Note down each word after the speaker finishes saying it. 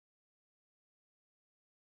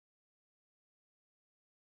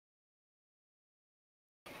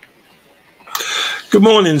Good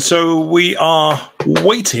morning. So we are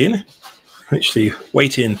waiting, actually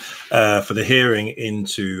waiting for the hearing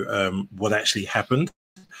into what actually happened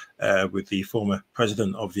with the former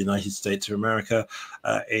president of the United States of America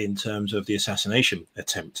in terms of the assassination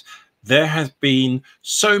attempt. There have been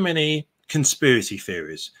so many conspiracy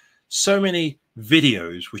theories, so many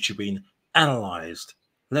videos which have been analyzed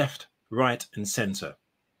left, right, and center.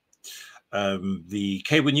 The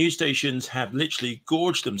cable news stations have literally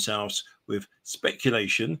gorged themselves with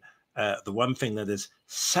speculation. The one thing that has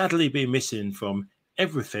sadly been missing from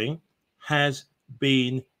everything has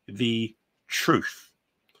been the truth.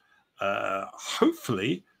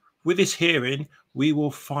 Hopefully, with this hearing, we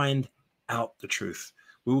will find out the truth.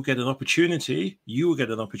 We will get an opportunity, you will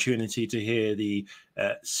get an opportunity to hear the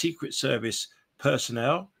Secret Service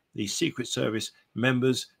personnel, the Secret Service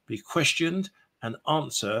members be questioned and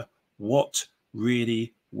answer what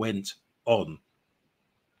really went on.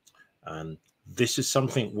 And this is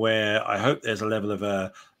something where I hope there's a level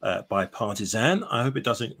of bipartisan. I hope it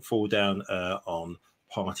doesn't fall down on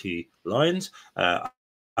party lines. I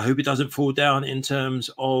hope it doesn't fall down in terms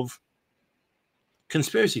of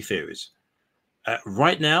conspiracy theories.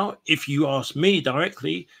 Right now, if you ask me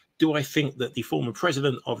directly, do I think that the former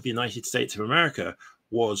president of the United States of America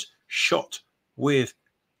was shot with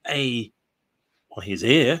his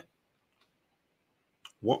ear?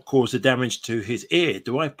 What caused the damage to his ear?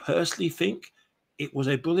 Do I personally think it was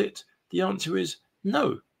a bullet? The answer is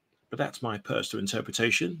no, but that's my personal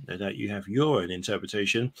interpretation. No doubt you have your own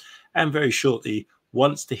interpretation. And very shortly,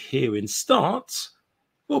 once the hearing starts,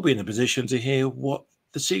 we'll be in a position to hear what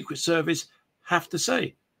the Secret Service have to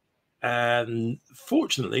say. And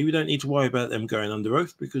fortunately, we don't need to worry about them going under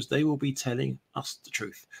oath because they will be telling us the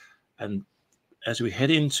truth. And as we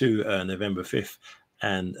head into November 5th,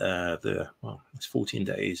 and it's 14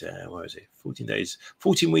 days, what is it? 14 days,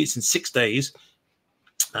 14 weeks and 6 days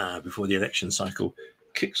before the election cycle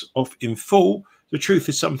kicks off in full. The truth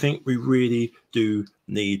is something we really do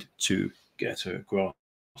need to get a grasp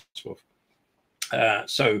of.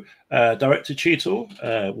 So Director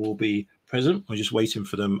Cheatle will be present. We're just waiting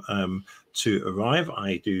for them to arrive.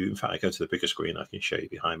 In fact, I go to the bigger screen. I can show you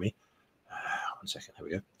behind me. 1 second, there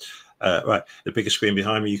we go. Right, the bigger screen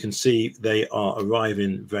behind me, you can see they are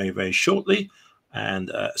arriving very, very shortly. And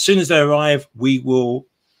as soon as they arrive, we will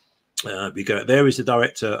be going. There is the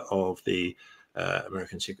director of the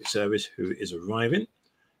American Secret Service who is arriving,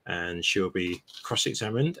 and she'll be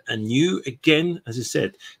cross-examined. And you, again, as I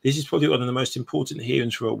said, this is probably one of the most important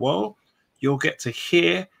hearings for a while. You'll get to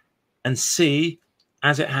hear and see,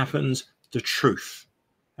 as it happens, the truth.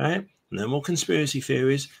 Right? No more conspiracy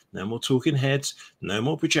theories, no more talking heads, no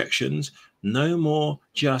more projections, no more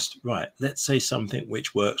just, right, let's say something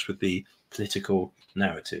which works with the political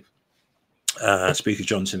narrative. Speaker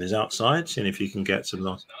Johnson is outside, seeing if he can get some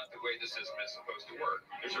loss. Not the way the system is supposed to work.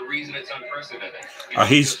 There's a reason it's unprecedented.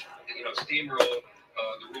 He's steamroll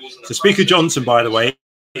the rules. So Speaker Johnson, by the way,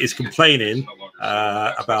 is complaining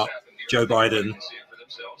about Joe Biden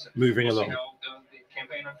moving along.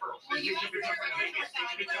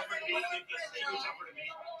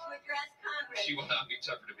 She will not be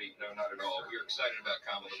tougher to beat. No, not at all. We are excited about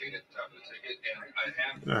Kamala being at the top of the ticket,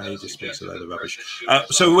 and I have. He just speaks a load of rubbish.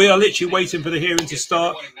 So we are literally waiting for the hearing to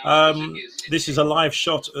start. This is a live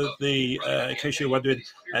shot of the. In case you're wondering,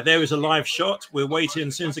 there is a live shot. We're waiting.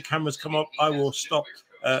 As soon as the cameras come up, I will stop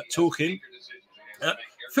talking.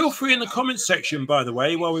 Feel free in the comments section, by the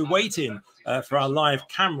way, while we're waiting for our live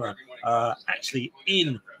camera actually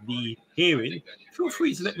in the hearing. Feel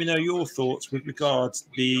free to let me know your thoughts with regards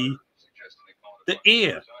the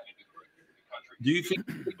ear. Do you think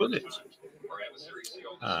it's a bullet?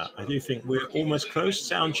 I do think we're almost close.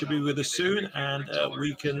 Sound should be with us soon, and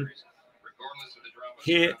we can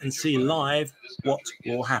hear and see live what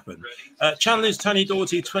will happen. Channel is Tony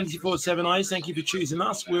Dortie 24/7 Eyes. Thank you for choosing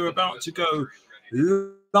us. We're about to go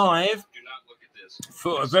live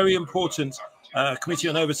for a very important Committee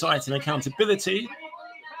on Oversight and Accountability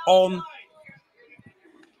on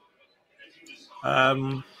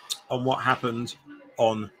what happened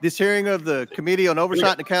on this hearing of the Committee on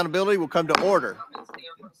Oversight and Accountability will come to order.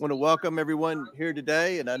 I want to welcome everyone here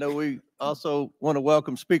today, and I know we also want to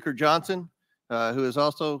welcome Speaker Johnson, who is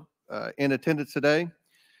also in attendance today.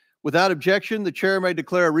 Without objection, the chair may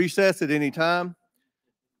declare a recess at any time.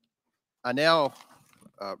 I now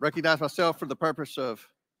recognize myself for the purpose of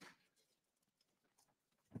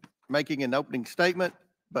making an opening statement.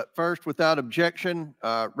 But first, without objection,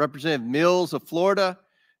 Representative Mills of Florida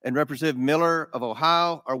and Representative Miller of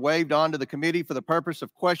Ohio are waived onto the committee for the purpose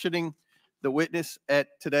of questioning the witness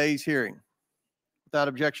at today's hearing. Without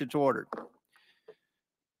objection to order.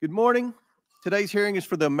 Good morning. Today's hearing is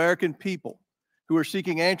for the American people who are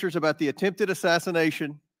seeking answers about the attempted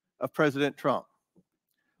assassination of President Trump.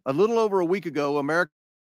 A little over a week ago, Americans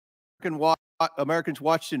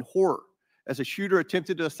watched in horror as a shooter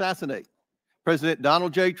attempted to assassinate President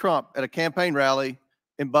Donald J. Trump at a campaign rally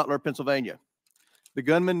in Butler, Pennsylvania. The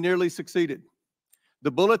gunman nearly succeeded.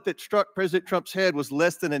 The bullet that struck President Trump's head was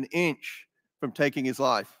less than an inch from taking his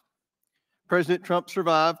life. President Trump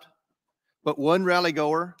survived, but one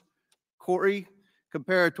rallygoer, Corey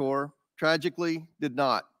Comparator, tragically did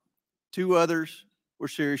not. Two others were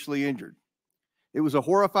seriously injured. It was a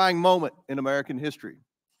horrifying moment in American history.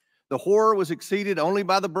 The horror was exceeded only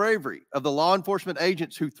by the bravery of the law enforcement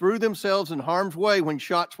agents who threw themselves in harm's way when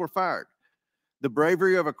shots were fired. The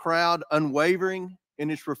bravery of a crowd unwavering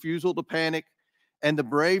in its refusal to panic, and the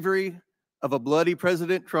bravery of a bloody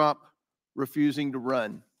President Trump refusing to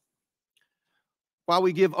run. While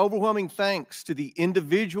we give overwhelming thanks to the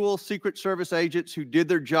individual Secret Service agents who did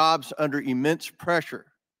their jobs under immense pressure,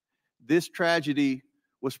 this tragedy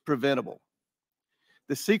was preventable.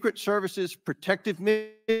 The Secret Service's protective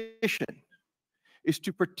mission is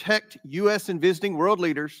to protect U.S. and visiting world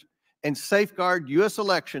leaders and safeguard U.S.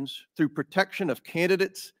 elections through protection of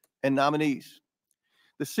candidates and nominees.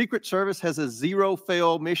 The Secret Service has a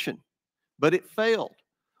zero-fail mission, but it failed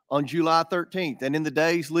on July 13th and in the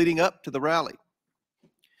days leading up to the rally.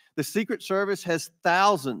 The Secret Service has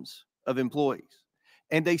thousands of employees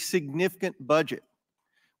and a significant budget,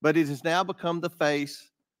 but it has now become the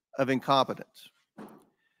face of incompetence.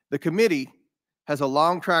 The committee has a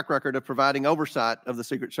long track record of providing oversight of the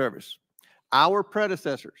Secret Service. Our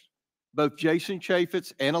predecessors, both Jason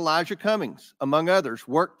Chaffetz and Elijah Cummings, among others,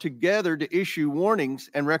 worked together to issue warnings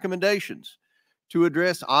and recommendations to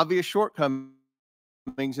address obvious shortcomings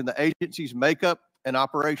in the agency's makeup and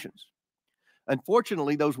operations.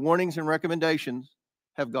 Unfortunately, those warnings and recommendations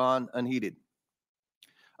have gone unheeded.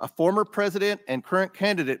 A former president and current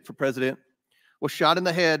candidate for president was shot in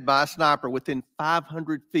the head by a sniper within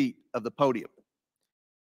 500 feet of the podium.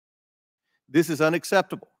 This is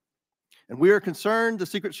unacceptable, and we are concerned the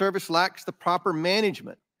Secret Service lacks the proper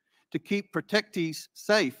management to keep protectees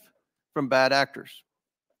safe from bad actors.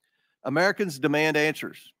 Americans demand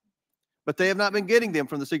answers, but they have not been getting them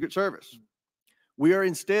from the Secret Service. We are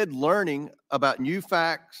instead learning about new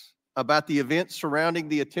facts about the events surrounding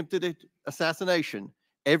the attempted assassination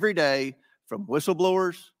every day from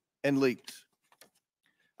whistleblowers and leaks.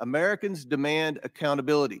 Americans demand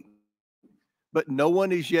accountability, but no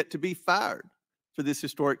one is yet to be fired for this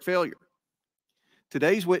historic failure.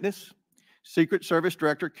 Today's witness, Secret Service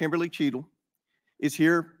Director Kimberly Cheatle, is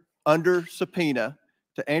here under subpoena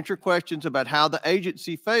to answer questions about how the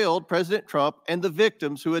agency failed President Trump and the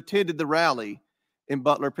victims who attended the rally in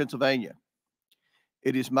Butler, Pennsylvania.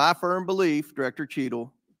 It is my firm belief, Director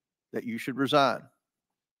Cheatle, that you should resign.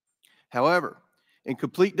 However, in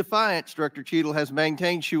complete defiance, Director Cheatle has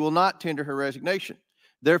maintained she will not tender her resignation.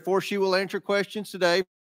 Therefore, she will answer questions today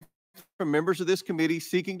from members of this committee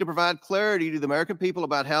seeking to provide clarity to the American people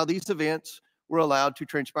about how these events were allowed to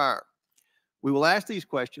transpire. We will ask these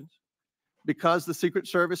questions because the Secret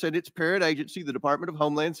Service and its parent agency, the Department of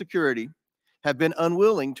Homeland Security, have been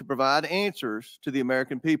unwilling to provide answers to the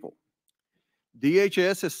American people.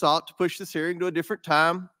 DHS has sought to push this hearing to a different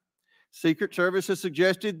time. Secret Service has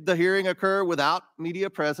suggested the hearing occur without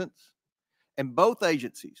media presence, and both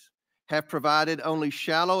agencies have provided only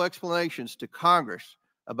shallow explanations to Congress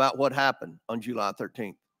about what happened on July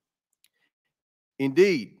 13th.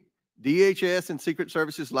 Indeed, DHS and Secret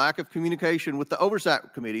Service's lack of communication with the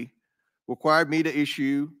Oversight Committee required me to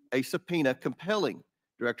issue a subpoena compelling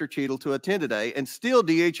Director Cheatle to attend today, and still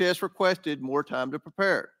DHS requested more time to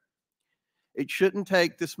prepare. It shouldn't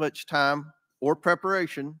take this much time or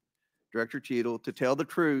preparation, Director Cheatle, to tell the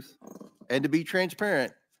truth and to be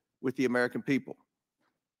transparent with the American people.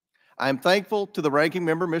 I am thankful to the ranking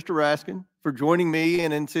member, Mr. Raskin, for joining me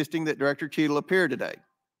and insisting that Director Cheatle appear today.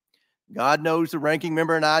 God knows the ranking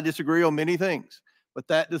member and I disagree on many things, but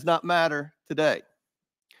that does not matter today.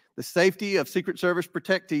 The safety of Secret Service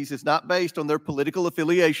protectees is not based on their political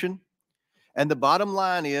affiliation, and the bottom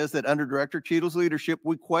line is that under Director Cheatle's leadership,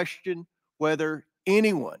 we question whether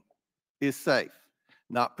anyone is safe.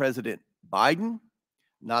 Not President Biden,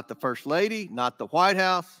 not the First Lady, not the White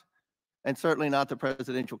House, and certainly not the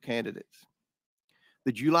presidential candidates.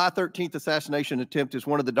 The July 13th assassination attempt is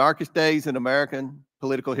one of the darkest days in American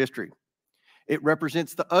political history. It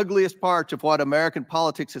represents the ugliest parts of what American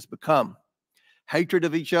politics has become: hatred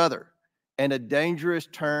of each other and a dangerous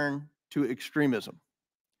turn to extremism.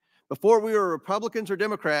 Before we were Republicans or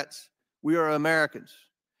Democrats, we are Americans.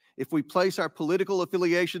 If we place our political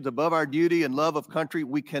affiliations above our duty and love of country,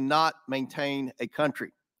 we cannot maintain a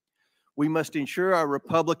country. We must ensure our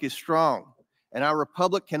republic is strong, and our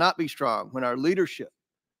republic cannot be strong when our leadership,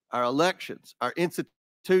 our elections, our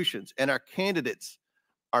institutions, and our candidates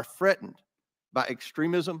are threatened by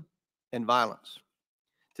extremism and violence.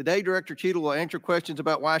 Today, Director Cheatle will answer questions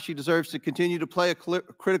about why she deserves to continue to play a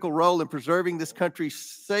critical role in preserving this country's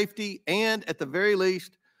safety and, at the very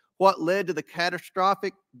least, what led to the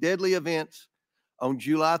catastrophic, deadly events on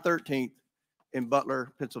July 13th in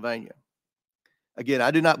Butler, Pennsylvania. Again,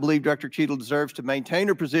 I do not believe Director Cheatle deserves to maintain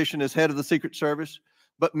her position as head of the Secret Service,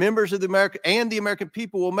 but members of the American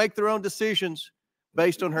people will make their own decisions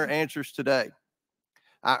based on her answers today.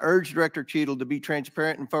 I urge Director Cheatle to be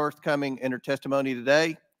transparent and forthcoming in her testimony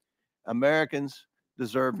today. Americans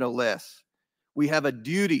deserve no less. We have a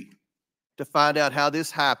duty to find out how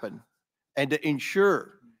this happened and to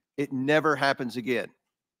ensure it never happens again.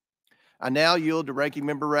 I now yield to Ranking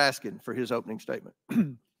Member Raskin for his opening statement.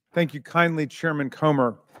 Thank you kindly, Chairman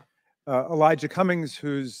Comer. Elijah Cummings,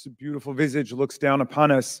 whose beautiful visage looks down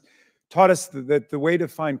upon us, taught us that the way to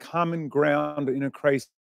find common ground in a crisis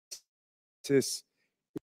is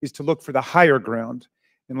to look for the higher ground.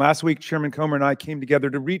 And last week, Chairman Comer and I came together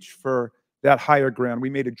to reach for that higher ground. We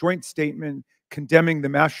made a joint statement condemning the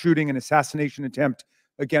mass shooting and assassination attempt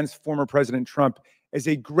against former President Trump as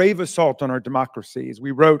a grave assault on our democracy. As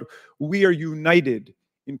we wrote, we are united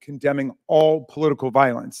in condemning all political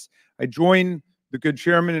violence. I join the good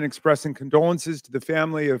chairman in expressing condolences to the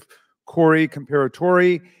family of Corey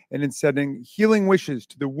Comparatori and in sending healing wishes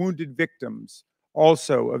to the wounded victims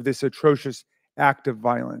also of this atrocious act of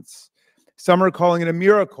violence. Some are calling it a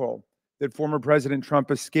miracle that former President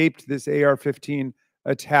Trump escaped this AR-15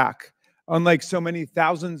 attack, unlike so many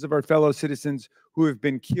thousands of our fellow citizens who have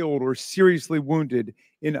been killed or seriously wounded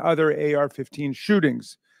in other AR-15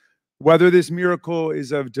 shootings. Whether this miracle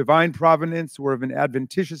is of divine providence or of an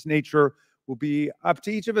adventitious nature will be up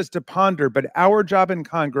to each of us to ponder, but our job in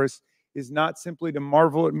Congress is not simply to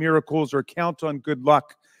marvel at miracles or count on good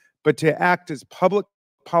luck, but to act as public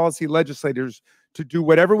policy legislators to do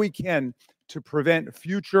whatever we can to prevent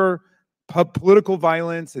future political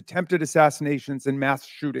violence, attempted assassinations, and mass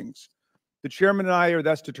shootings. The chairman and I are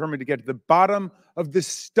thus determined to get to the bottom of the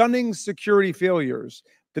stunning security failures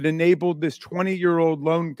that enabled this 20-year-old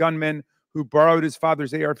lone gunman who borrowed his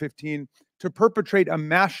father's AR-15 to perpetrate a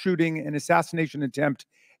mass shooting and assassination attempt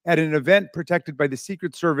at an event protected by the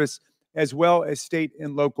Secret Service as well as state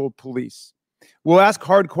and local police. We'll ask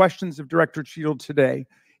hard questions of Director Cheatle today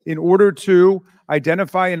in order to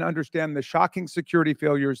identify and understand the shocking security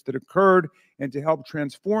failures that occurred and to help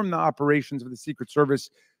transform the operations of the Secret Service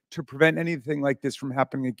to prevent anything like this from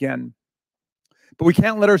happening again. But we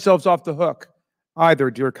can't let ourselves off the hook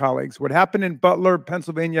either, dear colleagues. What happened in Butler,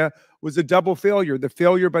 Pennsylvania was a double failure: the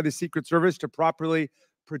failure by the Secret Service to properly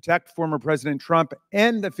protect former President Trump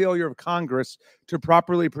and the failure of Congress to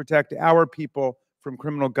properly protect our people from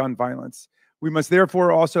criminal gun violence. We must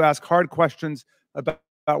therefore also ask hard questions about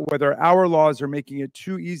whether our laws are making it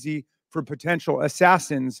too easy for potential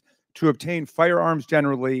assassins to obtain firearms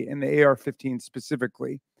generally and the AR-15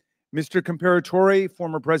 specifically. Mr. Comparatori,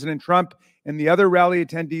 former President Trump, and the other rally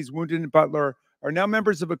attendees wounded in Butler are now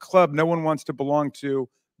members of a club no one wants to belong to,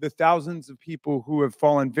 the thousands of people who have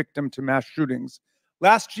fallen victim to mass shootings.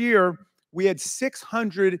 Last year, we had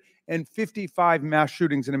 655 mass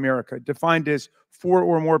shootings in America, defined as 4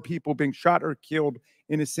 or more people being shot or killed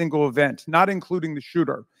in a single event, not including the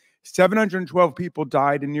shooter. 712 people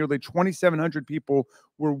died and nearly 2,700 people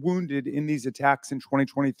were wounded in these attacks in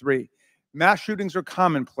 2023. Mass shootings are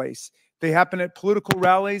commonplace. They happen at political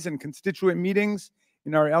rallies and constituent meetings,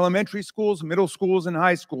 in our elementary schools, middle schools, and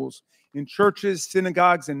high schools, in churches,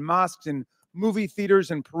 synagogues, and mosques, in movie theaters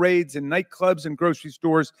and parades, in nightclubs and grocery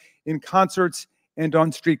stores, in concerts, and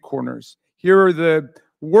on street corners. Here are the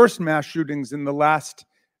worst mass shootings in the last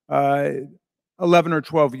 11 or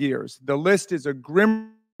 12 years. The list is a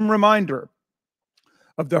grim reminder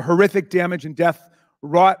of the horrific damage and death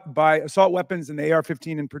wrought by assault weapons and the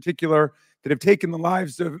AR-15 in particular that have taken the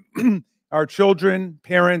lives of our children,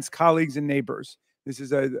 parents, colleagues, and neighbors. This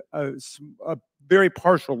is a very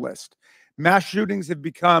partial list. Mass shootings have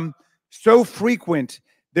become so frequent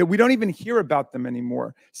that we don't even hear about them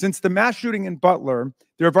anymore. Since the mass shooting in Butler,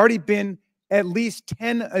 there have already been at least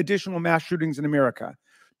 10 additional mass shootings in America,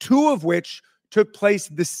 2 of which took place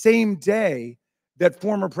the same day that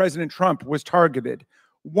former President Trump was targeted.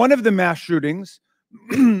 One of the mass shootings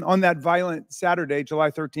on that violent Saturday,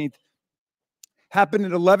 July 13th, happened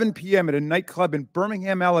at 11 p.m. at a nightclub in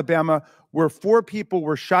Birmingham, Alabama, where 4 people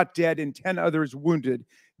were shot dead and 10 others wounded.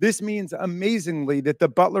 This means, amazingly, that the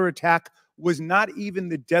Butler attack was not even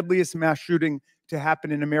the deadliest mass shooting to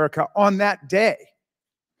happen in America on that day.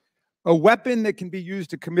 A weapon that can be used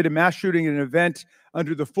to commit a mass shooting at an event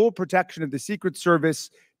under the full protection of the Secret Service,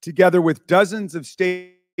 together with dozens of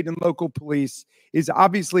state and local police, is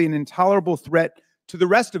obviously an intolerable threat to the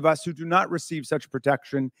rest of us who do not receive such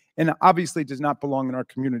protection and obviously does not belong in our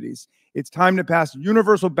communities. It's time to pass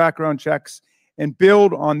universal background checks and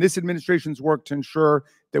build on this administration's work to ensure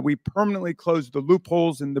that we permanently close the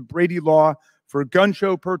loopholes in the Brady law for gun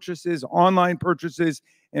show purchases, online purchases,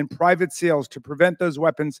 and private sales to prevent those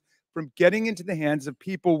weapons from getting into the hands of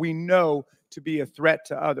people we know to be a threat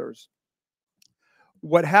to others.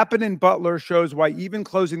 What happened in Butler shows why even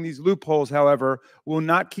closing these loopholes, however, will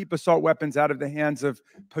not keep assault weapons out of the hands of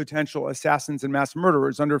potential assassins and mass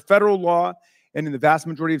murderers. Under federal law and in the vast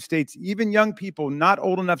majority of states, even young people not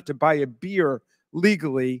old enough to buy a beer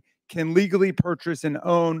legally can legally purchase and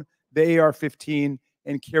own the AR-15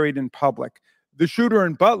 and carry it in public. The shooter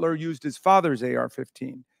in Butler used his father's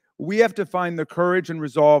AR-15. We have to find the courage and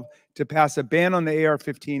resolve to pass a ban on the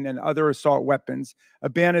AR-15 and other assault weapons. A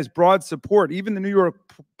ban has broad support. Even the New York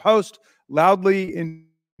Post loudly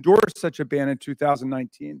endorsed such a ban in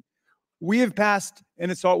 2019. We have passed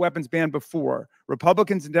an assault weapons ban before.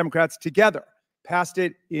 Republicans and Democrats together passed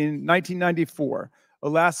it in 1994.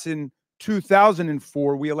 Alas, in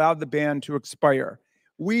 2004, we allowed the ban to expire.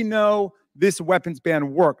 We know this weapons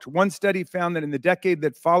ban worked. One study found that in the decade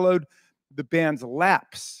that followed the ban's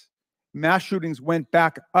lapse, mass shootings went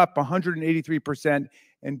back up 183%,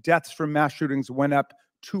 and deaths from mass shootings went up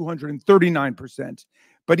 239%.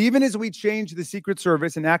 But even as we change the Secret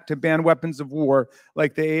Service and act to ban weapons of war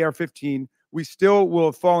like the AR-15, we still will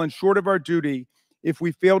have fallen short of our duty if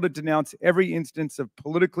we fail to denounce every instance of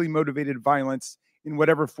politically motivated violence in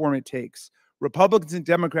whatever form it takes. Republicans and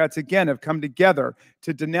Democrats, again, have come together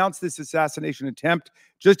to denounce this assassination attempt,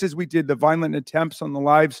 just as we did the violent attempts on the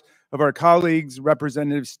lives of our colleagues,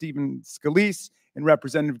 Representative Stephen Scalise and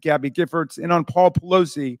Representative Gabby Giffords, and on Paul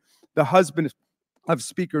Pelosi, the husband of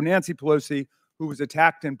Speaker Nancy Pelosi, who was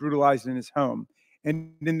attacked and brutalized in his home.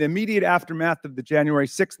 And in the immediate aftermath of the January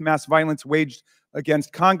 6th mass violence waged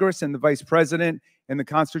against Congress and the Vice President and the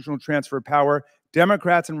constitutional transfer of power,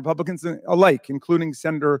 Democrats and Republicans alike, including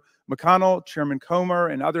Senator McConnell, Chairman Comer,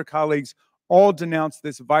 and other colleagues, all denounced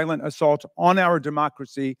this violent assault on our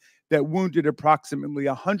democracy that wounded approximately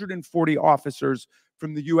 140 officers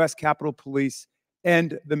from the U.S. Capitol Police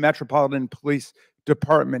and the Metropolitan Police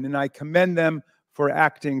Department. And I commend them for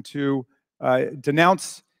acting to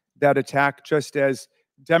denounce that attack, just as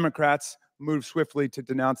Democrats moved swiftly to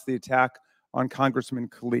denounce the attack on Congressman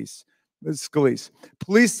Scalise.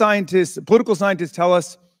 Political scientists tell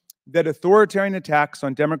us that authoritarian attacks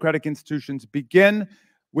on democratic institutions begin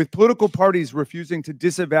with political parties refusing to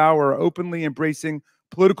disavow or openly embracing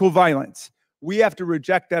political violence. We have to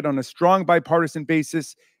reject that on a strong bipartisan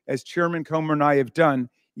basis, as Chairman Comer and I have done,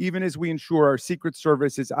 even as we ensure our Secret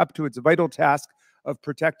Service is up to its vital task of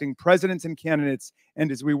protecting presidents and candidates,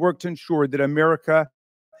 and as we work to ensure that America,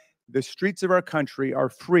 the streets of our country, are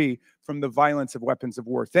free from the violence of weapons of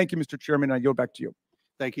war. Thank you, Mr. Chairman. I yield back to you.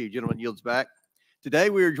 Thank you. Gentleman yields back.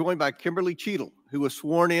 Today, we are joined by Kimberly Cheatle, who was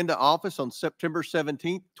sworn into office on September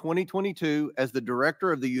 17, 2022, as the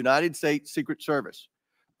Director of the United States Secret Service.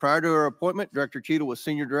 Prior to her appointment, Director Cheatle was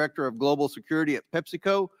Senior Director of Global Security at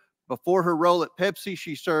PepsiCo. Before her role at Pepsi,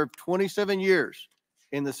 she served 27 years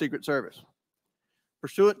in the Secret Service.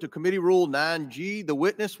 Pursuant to Committee Rule 9G, the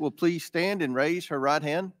witness will please stand and raise her right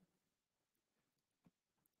hand.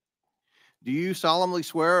 Do you solemnly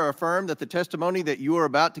swear or affirm that the testimony that you are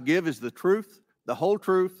about to give is the truth, the whole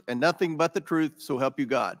truth, and nothing but the truth, so help you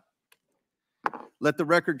God? Let the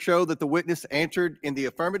record show that the witness answered in the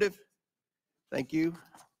affirmative. Thank you.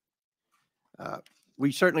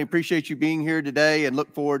 We certainly appreciate you being here today and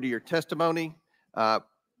look forward to your testimony.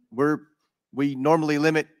 We normally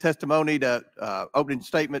limit testimony to opening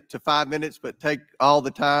statement to 5 minutes, but take all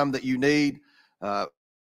the time that you need.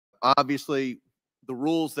 Obviously, the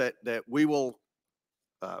rules that we will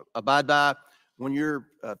abide by. When you're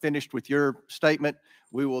finished with your statement,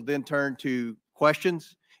 we will then turn to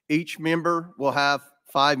questions. Each member will have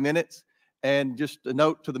 5 minutes. And just a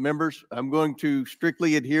note to the members, I'm going to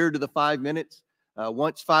strictly adhere to the 5 minutes.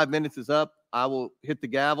 Once 5 minutes is up, I will hit the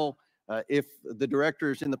gavel. If the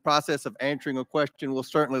director is in the process of answering a question, we'll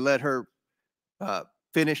certainly let her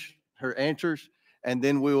finish her answers, and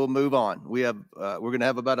then we will move on. We're going to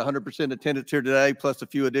have about 100% attendance here today, plus a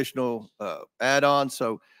few additional add-ons.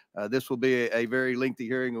 So this will be a very lengthy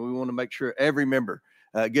hearing, and we want to make sure every member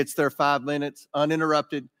gets their 5 minutes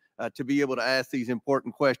uninterrupted to be able to ask these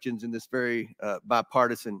important questions in this very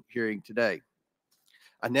bipartisan hearing today.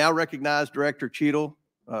 I now recognize Director Cheatle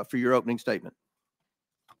for your opening statement.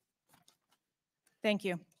 Thank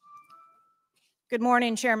you. Good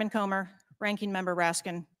morning, Chairman Comer, Ranking Member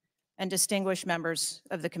Raskin, and distinguished members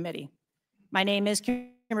of the committee. My name is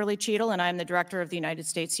Kimberly Cheatle, and I am the Director of the United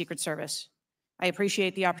States Secret Service. I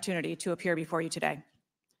appreciate the opportunity to appear before you today.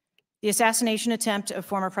 The assassination attempt of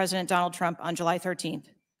former President Donald Trump on July 13th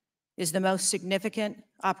is the most significant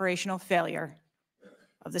operational failure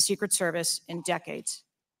of the Secret Service in decades,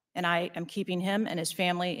 and I am keeping him and his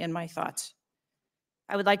family in my thoughts.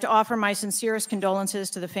 I would like to offer my sincerest condolences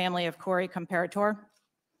to the family of Corey Comparator,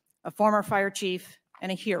 a former fire chief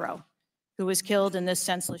and a hero who was killed in this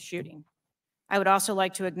senseless shooting. I would also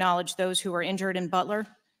like to acknowledge those who were injured in Butler,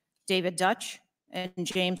 David Dutch and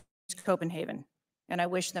James Copenhagen, and I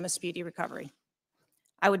wish them a speedy recovery.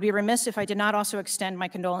 I would be remiss if I did not also extend my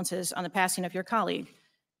condolences on the passing of your colleague,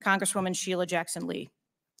 Congresswoman Sheila Jackson Lee.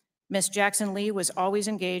 Ms. Jackson Lee was always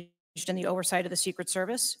engaged in the oversight of the Secret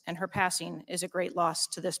Service, and her passing is a great loss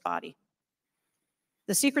to this body.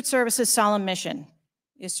 The Secret Service's solemn mission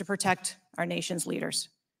is to protect our nation's leaders.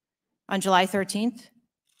 On July 13th,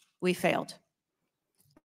 we failed.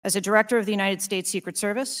 As a director of the United States Secret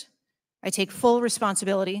Service, I take full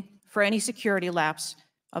responsibility for any security lapse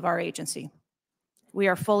of our agency. We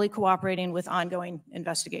are fully cooperating with ongoing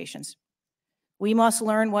investigations. We must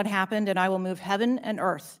learn what happened, and I will move heaven and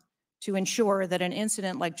earth to ensure that an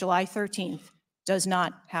incident like July 13th does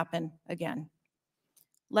not happen again.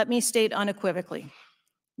 Let me state unequivocally,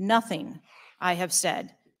 nothing I have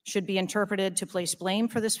said should be interpreted to place blame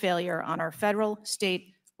for this failure on our federal,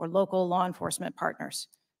 state, or local law enforcement partners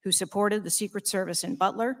who supported the Secret Service in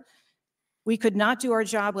Butler. We could not do our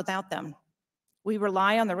job without them. We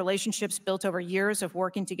rely on the relationships built over years of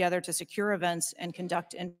working together to secure events and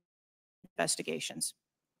conduct investigations.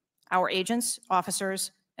 Our agents, officers,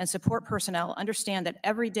 and support personnel understand that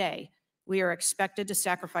every day we are expected to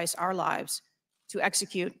sacrifice our lives to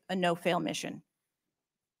execute a no-fail mission.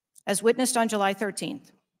 As witnessed on July 13th,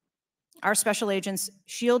 our special agents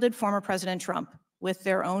shielded former President Trump with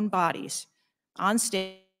their own bodies on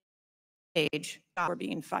stage for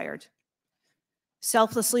being fired,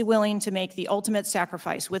 selflessly willing to make the ultimate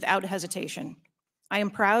sacrifice without hesitation. I am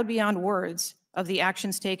proud beyond words of the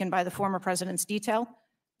actions taken by the former president's detail,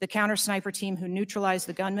 the counter-sniper team who neutralized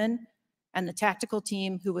the gunman, and the tactical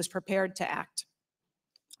team who was prepared to act.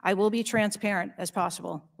 I will be transparent as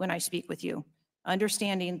possible when I speak with you,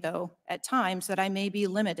 understanding, though, at times that I may be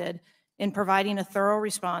limited in providing a thorough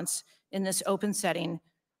response in this open setting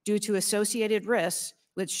due to associated risks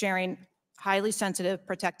with sharing highly sensitive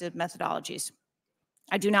protective methodologies.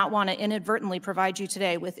 I do not want to inadvertently provide you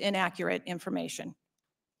today with inaccurate information.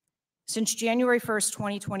 Since January 1st,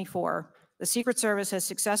 2024, the Secret Service has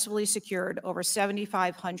successfully secured over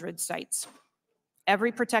 7,500 sites.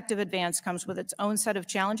 Every protective advance comes with its own set of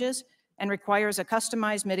challenges and requires a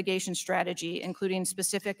customized mitigation strategy, including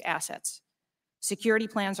specific assets. Security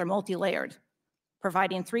plans are multi-layered,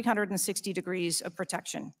 providing 360 degrees of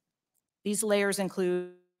protection. These layers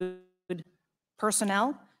include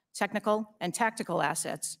personnel, technical, and tactical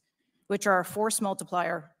assets, which are a force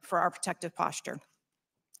multiplier for our protective posture.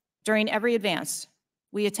 During every advance,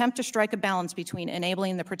 we attempt to strike a balance between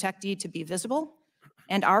enabling the protectee to be visible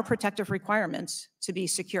and our protective requirements to be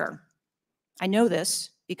secure. I know this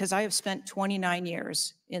because I have spent 29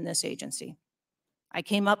 years in this agency. I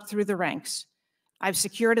came up through the ranks. I've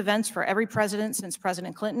secured events for every president since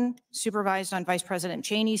President Clinton, supervised on Vice President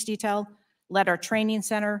Cheney's detail, led our training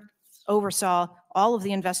center, oversaw all of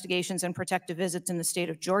the investigations and protective visits in the state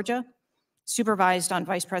of Georgia, supervised on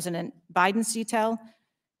Vice President Biden's detail,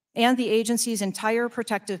 and the agency's entire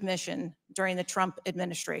protective mission during the Trump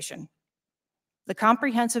administration. The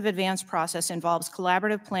comprehensive advance process involves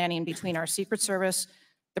collaborative planning between our Secret Service,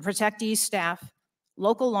 the protectee's staff,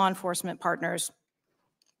 local law enforcement partners,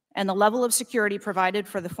 and the level of security provided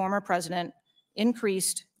for the former president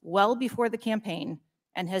increased well before the campaign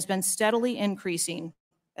and has been steadily increasing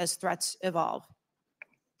as threats evolve.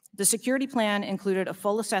 The security plan included a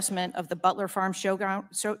full assessment of the Butler Farm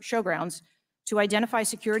showgrounds to identify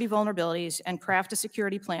security vulnerabilities and craft a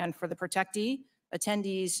security plan for the protectee,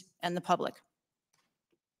 attendees, and the public.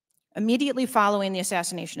 Immediately following the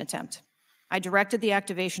assassination attempt, I directed the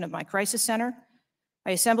activation of my crisis center.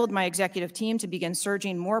 I assembled my executive team to begin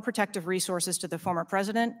surging more protective resources to the former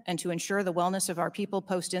president and to ensure the wellness of our people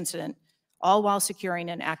post-incident, all while securing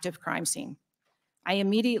an active crime scene. I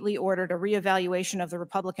immediately ordered a reevaluation of the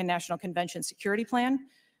Republican National Convention security plan,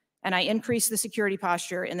 and I increased the security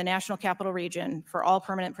posture in the National Capital Region for all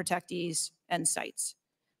permanent protectees and sites.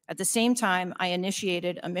 At the same time, I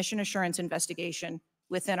initiated a mission assurance investigation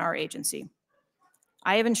within our agency.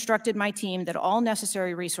 I have instructed my team that all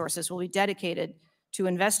necessary resources will be dedicated to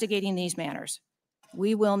investigating these matters.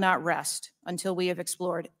 We will not rest until we have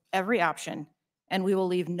explored every option, and we will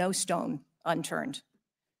leave no stone unturned.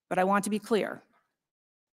 But I want to be clear.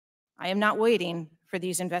 I am not waiting for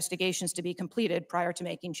these investigations to be completed prior to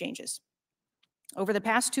making changes. Over the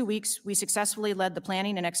past 2 weeks, we successfully led the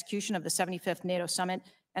planning and execution of the 75th NATO Summit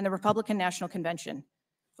and the Republican National Convention.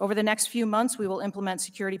 Over the next few months, we will implement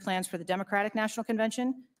security plans for the Democratic National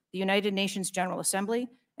Convention, the United Nations General Assembly,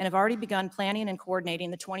 and have already begun planning and coordinating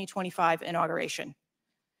the 2025 inauguration.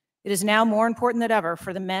 It is now more important than ever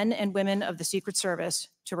for the men and women of the Secret Service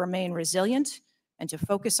to remain resilient and to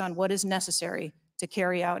focus on what is necessary to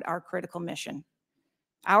carry out our critical mission.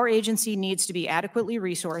 Our agency needs to be adequately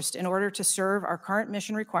resourced in order to serve our current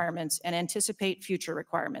mission requirements and anticipate future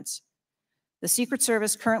requirements. The Secret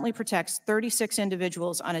Service currently protects 36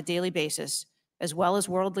 individuals on a daily basis, as well as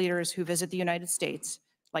world leaders who visit the United States,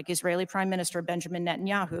 like Israeli Prime Minister Benjamin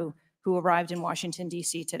Netanyahu, who arrived in Washington,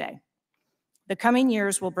 D.C. today. The coming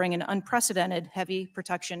years will bring an unprecedented heavy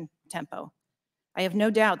protection tempo. I have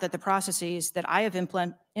no doubt that the processes that I have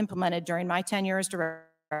implemented during my tenure as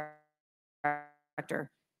director,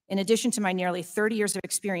 in addition to my nearly 30 years of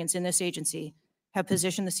experience in this agency, have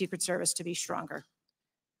positioned the Secret Service to be stronger.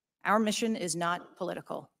 Our mission is not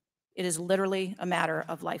political. It is literally a matter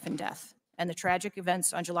of life and death, and the tragic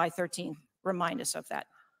events on July 13th remind us of that.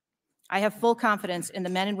 I have full confidence in the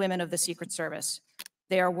men and women of the Secret Service.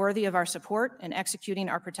 They are worthy of our support in executing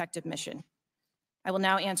our protective mission. I will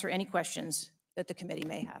now answer any questions that the committee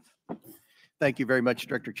may have. Thank you very much,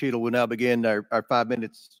 Director Cheatle. We'll now begin our 5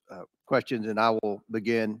 minutes questions, and I will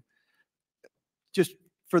begin. Just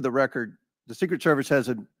for the record, the Secret Service has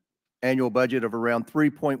an annual budget of around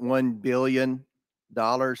 $3.1 billion,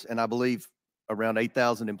 and I believe around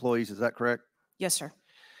 8,000 employees. Is that correct? Yes, sir.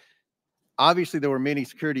 Obviously, there were many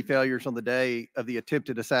security failures on the day of the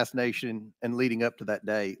attempted assassination and leading up to that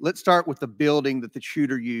day. Let's start with the building that the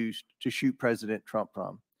shooter used to shoot President Trump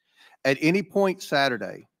from. At any point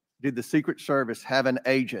Saturday, did the Secret Service have an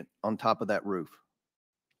agent on top of that roof?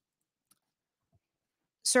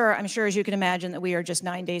 Sir, I'm sure, as you can imagine, that we are just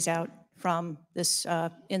 9 days out from this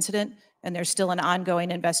incident, and there's still an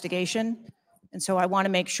ongoing investigation. And so I want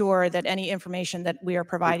to make sure that any information that we are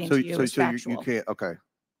providing to you is factual. You can't, okay.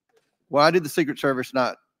 Why did the Secret Service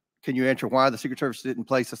not, can you answer why the Secret Service didn't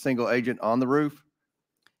place a single agent on the roof?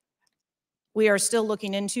 We are still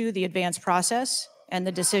looking into the advanced process and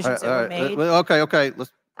the decisions that were made. Okay.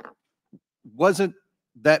 Wasn't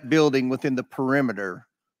that building within the perimeter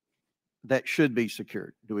that should be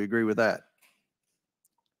secured? Do we agree with that?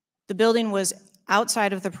 The building was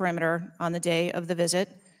outside of the perimeter on the day of the visit.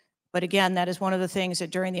 But again, that is one of the things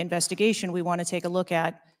that during the investigation we want to take a look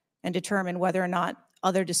at and determine whether or not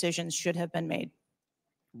other decisions should have been made.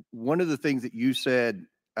 One of the things that you said,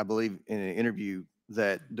 I believe in an interview,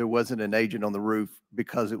 that there wasn't an agent on the roof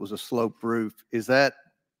because it was a sloped roof. Is that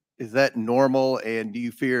normal? And do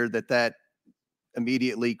you fear that that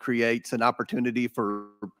immediately creates an opportunity for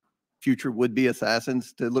future would-be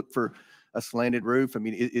assassins to look for a slanted roof? I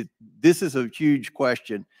mean, this is a huge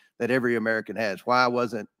question that every American has. Why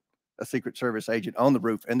wasn't a Secret Service agent on the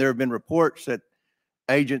roof? And there have been reports that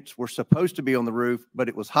agents were supposed to be on the roof, but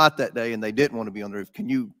it was hot that day and they didn't want to be on the roof. Can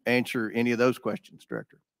you answer any of those questions,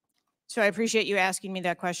 Director? So I appreciate you asking me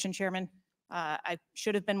that question, Chairman. I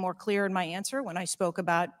should have been more clear in my answer when I spoke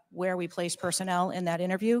about where we place personnel in that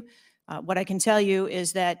interview. What I can tell you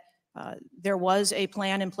is that there was a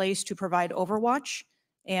plan in place to provide overwatch,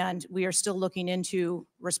 and we are still looking into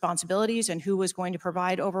responsibilities and who was going to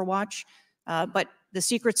provide overwatch. But the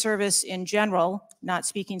Secret Service in general, not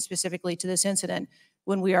speaking specifically to this incident,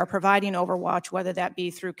 when we are providing overwatch, whether that be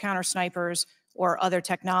through counter snipers or other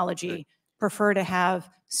technology, prefer to have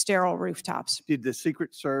sterile rooftops. Did the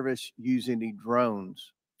Secret Service use any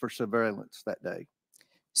drones for surveillance that day?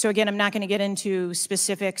 So again, I'm not going to get into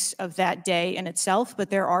specifics of that day in itself, but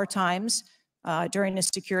there are times during a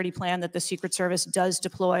security plan that the Secret Service does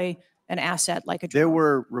deploy an asset like a drone. There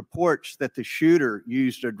were reports that the shooter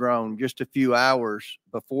used a drone just a few hours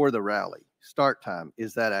before the rally start time.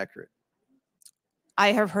 Is that accurate?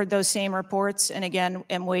 I have heard those same reports, and again,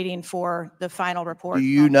 am waiting for the final report. Do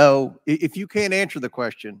you know, if you can't answer the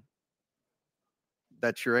question,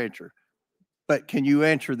 that's your answer. But can you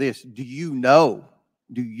answer this? Do you know?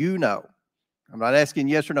 I'm not asking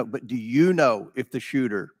yes or no, but do you know if the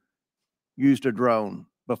shooter used a drone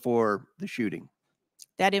before the shooting?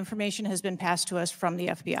 That information has been passed to us from the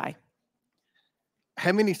FBI.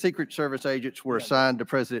 How many Secret Service agents were assigned to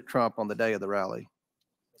President Trump on the day of the rally?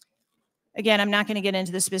 Again, I'm not going to get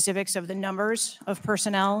into the specifics of the numbers of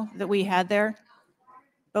personnel that we had there,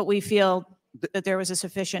 but we feel that there was a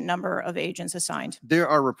sufficient number of agents assigned. There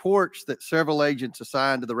are reports that several agents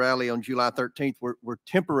assigned to the rally on July 13th were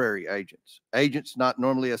temporary agents not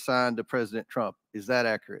normally assigned to President Trump. Is that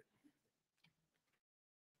accurate?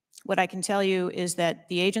 What I can tell you is that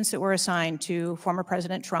the agents that were assigned to former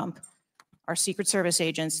President Trump are Secret Service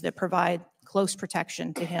agents that provide close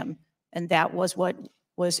protection to him, and that was what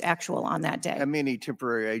was actual on that day. How many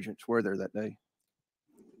temporary agents were there that day?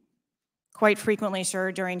 Quite frequently,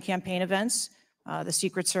 sir, during campaign events, the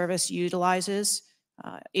Secret Service utilizes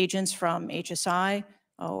agents from HSI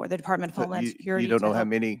or the Department of Homeland Security. You don't know to how help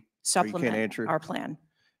many? supplement our plan.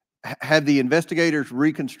 Have the investigators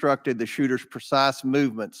reconstructed the shooter's precise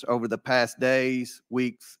movements over the past days,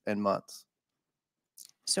 weeks, and months?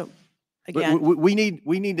 So again, we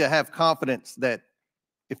need to have confidence that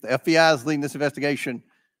if the FBI is leading this investigation,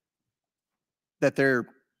 that they're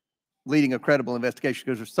leading a credible investigation,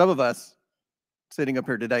 because there's some of us sitting up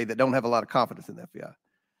here today that don't have a lot of confidence in the FBI.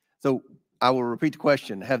 So I will repeat the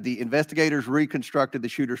question. Have the investigators reconstructed the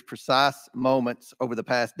shooter's precise moments over the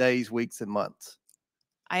past days, weeks, and months?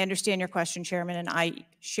 I understand your question, Chairman, and I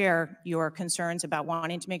share your concerns about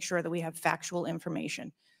wanting to make sure that we have factual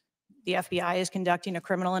information. The FBI is conducting a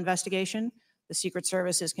criminal investigation. The Secret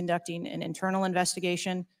Service is conducting an internal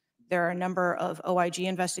investigation. There are a number of OIG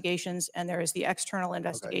investigations, and there is the external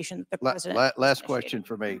investigation that the president. Last question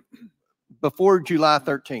for me. Before July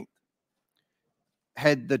 13th,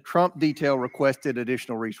 had the Trump detail requested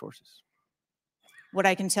additional resources? What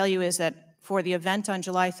I can tell you is that for the event on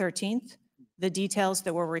July 13th, the details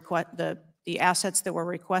that were the assets that were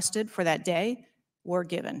requested for that day were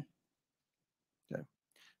given. Okay.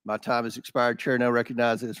 My time has expired. Chair now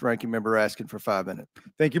recognizes Ranking Member Raskin for 5 minutes.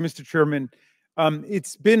 Thank you, Mr. Chairman.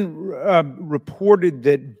 It's been reported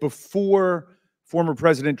that before former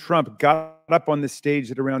President Trump got up on the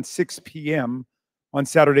stage at around 6 p.m. on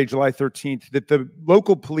Saturday, July 13th, that the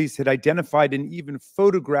local police had identified and even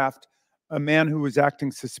photographed a man who was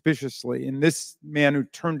acting suspiciously. And this man, who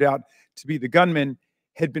turned out to be the gunman,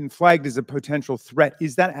 had been flagged as a potential threat.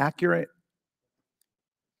 Is that accurate?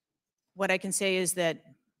 What I can say is that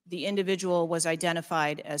the individual was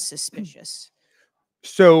identified as suspicious.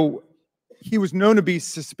 So he was known to be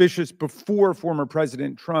suspicious before former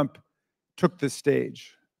President Trump took the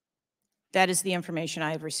stage. That is the information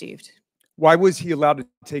I have received. Why was he allowed to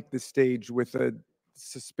take the stage with a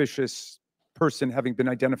suspicious person having been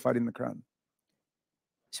identified in the crowd?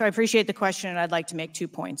 So I appreciate the question, and I'd like to make 2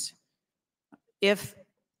 points. If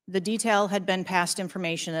the detail had been passed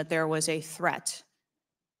information that there was a threat,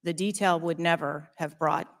 the detail would never have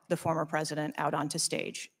brought the former president out onto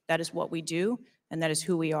stage. That is what we do, and that is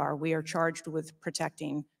who we are. We are charged with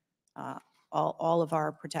protecting all of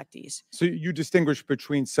our protectees. So you distinguish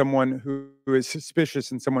between someone who is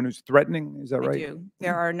suspicious and someone who's threatening, is that right? I do.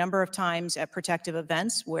 There are a number of times at protective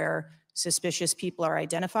events where suspicious people are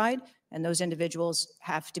identified, and those individuals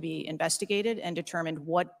have to be investigated and determined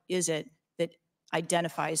what is it that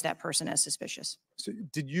identifies that person as suspicious. So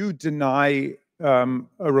did you deny a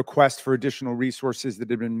request for additional resources that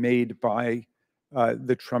had been made by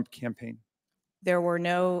the Trump campaign? There were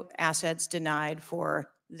no assets denied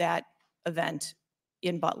for that event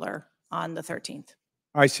in Butler on the 13th.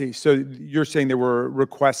 I see. So you're saying there were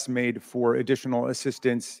requests made for additional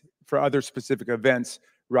assistance for other specific events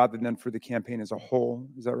rather than for the campaign as a whole.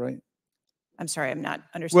 Is that right? I'm sorry, I'm not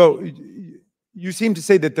understanding. Well, you seem to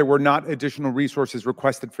say that there were not additional resources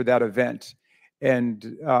requested for that event.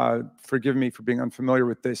 And forgive me for being unfamiliar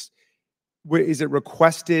with this. Is it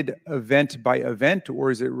requested event by event,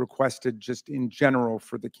 or is it requested just in general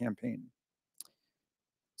for the campaign?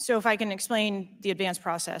 So if I can explain the advance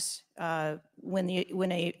process, when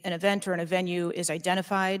an event or a venue is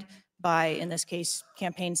identified by, in this case,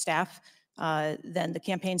 campaign staff, then the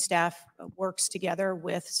campaign staff works together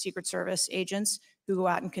with Secret Service agents who go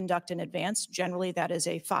out and conduct an advance. Generally, that is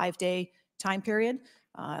a 5-day time period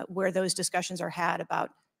where those discussions are had about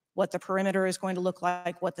what the perimeter is going to look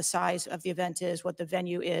like, what the size of the event is, what the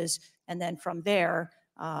venue is, and then from there,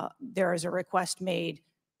 there is a request made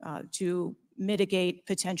to mitigate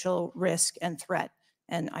potential risk and threat.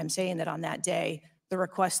 And I'm saying that on that day, the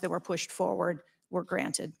requests that were pushed forward were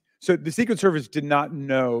granted. So the Secret Service did not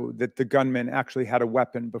know that the gunman actually had a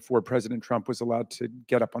weapon before President Trump was allowed to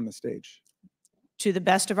get up on the stage? To the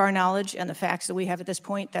best of our knowledge and the facts that we have at this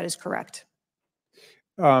point, that is correct.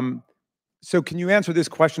 So can you answer this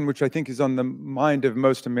question, which I think is on the mind of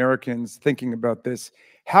most Americans thinking about this?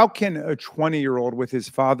 How can a 20-year-old with his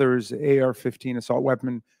father's AR-15 assault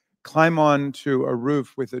weapon climb onto a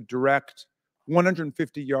roof with a direct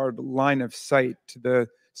 150-yard line of sight to the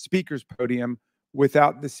speaker's podium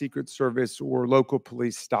without the Secret Service or local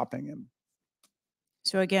police stopping him?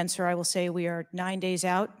 So again, sir, I will say we are 9 days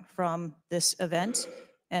out from this event,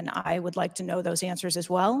 and I would like to know those answers as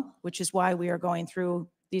well, which is why we are going through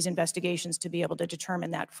these investigations to be able to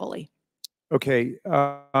determine that fully. Okay.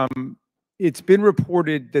 It's been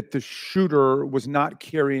reported that the shooter was not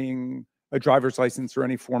carrying a driver's license or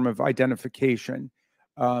any form of identification.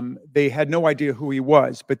 They had no idea who he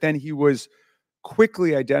was, but then he was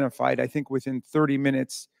quickly identified, I think within 30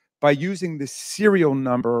 minutes, by using the serial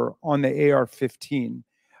number on the AR-15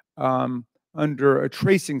 under a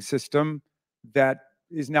tracing system that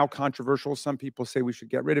is now controversial. Some people say we should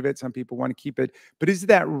get rid of it. Some people want to keep it. But is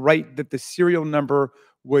that right, that the serial number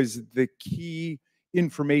was the key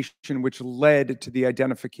information which led to the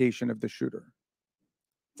identification of the shooter?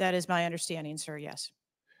 That is my understanding, sir, yes.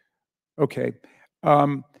 Okay.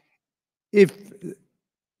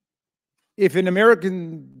 If an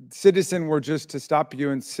American citizen were just to stop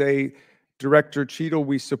you and say, Director Cheatle,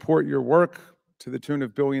 we support your work to the tune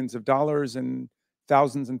of billions of dollars and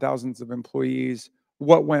thousands of employees,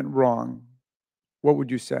 what went wrong? What would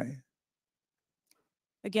you say?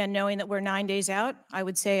 Again, knowing that we're 9 days out, I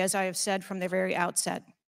would say, as I have said from the very outset,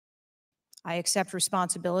 I accept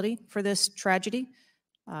responsibility for this tragedy.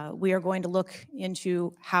 We are going to look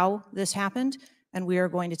into how this happened, and we are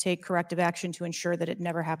going to take corrective action to ensure that it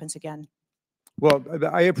never happens again. Well,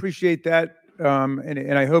 I appreciate that,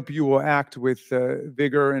 and I hope you will act with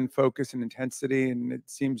vigor and focus and intensity, and it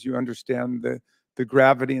seems you understand the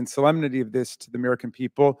gravity and solemnity of this to the American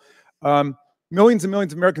people. Millions and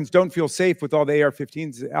millions of Americans don't feel safe with all the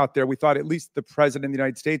AR-15s out there. We thought at least the president of the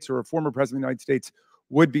United States or a former president of the United States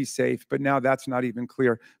would be safe, but now that's not even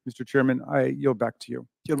clear. Mr. Chairman, I yield back to you.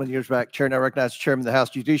 Gentleman yields back. Chair now recognizes Chairman of the House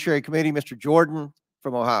Judiciary Committee, Mr. Jordan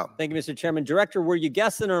from Ohio. Thank you, Mr. Chairman. Director, were you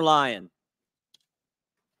guessing or lying?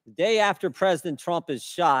 The day after President Trump is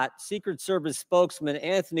shot, Secret Service spokesman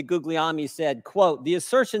Anthony Guglielmi said, quote, "The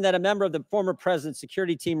assertion that a member of the former president's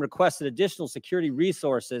security team requested additional security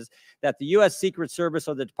resources that the U.S. Secret Service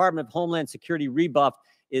or the Department of Homeland Security rebuffed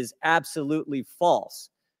is absolutely false."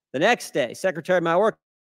 The next day, Secretary Mayorkas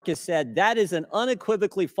said, "That is an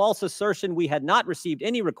unequivocally false assertion. We had not received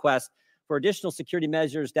any request for additional security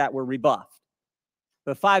measures that were rebuffed."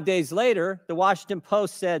 But 5 days later, the Washington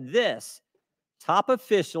Post said this: "Top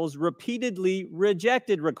officials repeatedly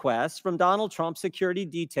rejected requests from Donald Trump's security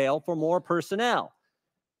detail for more personnel."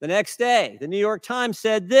 The next day, the New York Times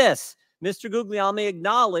said this: "Mr. Guglielmi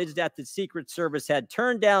acknowledged that the Secret Service had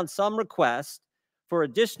turned down some requests for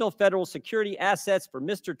additional federal security assets for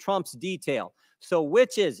Mr. Trump's detail." So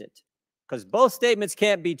which is it? Because both statements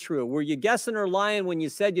can't be true. Were you guessing or lying when you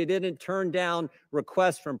said you didn't turn down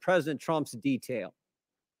requests from President Trump's detail?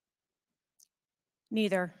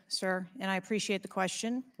 Neither, sir, and I appreciate the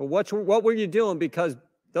question. Well, what were you doing? Because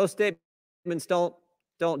those statements don't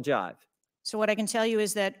jive. So what I can tell you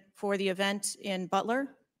is that for the event in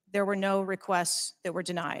Butler, there were no requests that were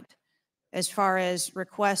denied. As far as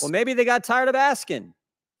requests... Well, maybe they got tired of asking.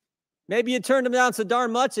 Maybe you turned them down so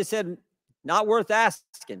darn much, they said, not worth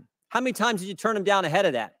asking. How many times did you turn them down ahead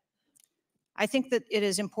of that? I think that it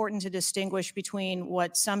is important to distinguish between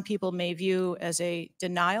what some people may view as a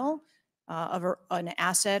denial of an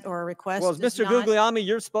asset or a request. Well, is Mr. Guglielmi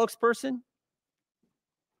your spokesperson?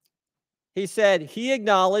 He said he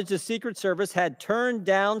acknowledged the Secret Service had turned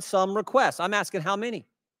down some requests. I'm asking how many?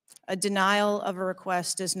 A denial of a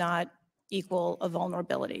request does not equal a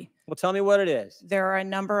vulnerability. Well, tell me what it is. There are a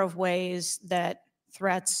number of ways that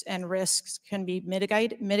threats and risks can be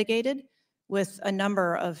mitigated with a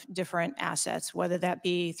number of different assets, whether that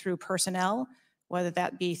be through personnel, whether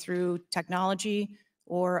that be through technology,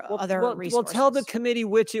 or other resources. Well, tell the committee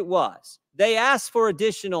which it was. They asked for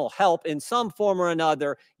additional help in some form or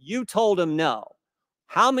another. You told them no.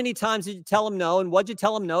 How many times did you tell them no, and what did you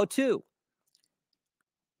tell them no to?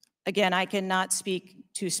 Again, I cannot speak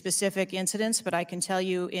to specific incidents, but I can tell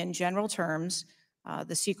you in general terms,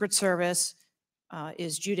 the Secret Service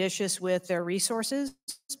is judicious with their resources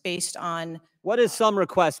based on... What does some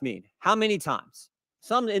requests mean? How many times?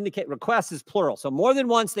 Some indicate requests is plural. So more than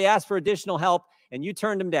once they asked for additional help and you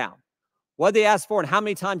turned them down. What did they ask for and how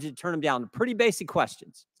many times did you turn them down? Pretty basic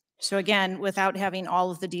questions. So again, without having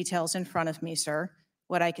all of the details in front of me, sir,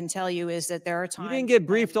 what I can tell you is that there are times... You didn't get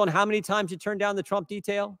briefed on how many times you turned down the Trump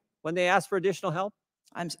detail when they asked for additional help?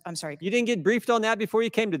 I'm sorry. You didn't get briefed on that before you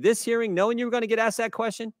came to this hearing knowing you were going to get asked that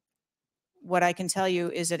question? What I can tell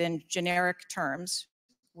you is that in generic terms,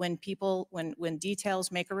 when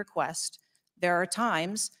details make a request, there are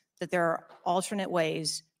times that there are alternate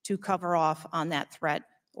ways to cover off on that threat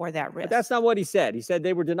or that risk. But that's not what he said. He said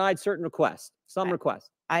they were denied certain requests, some requests.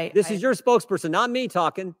 This is I- your spokesperson, not me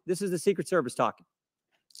talking. This is the Secret Service talking.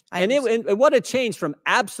 I And, understand. and what a change from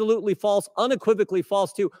absolutely false, unequivocally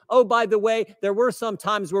false to, oh, by the way, there were some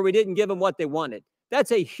times where we didn't give them what they wanted.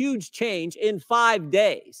 That's a huge change in 5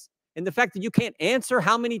 days. And the fact that you can't answer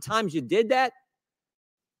how many times you did that,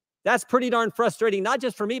 that's pretty darn frustrating, not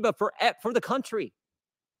just for me, but for the country.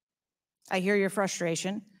 I hear your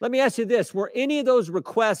frustration. Let me ask you this. Were any of those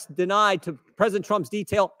requests denied to President Trump's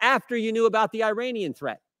detail after you knew about the Iranian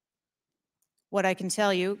threat? What I can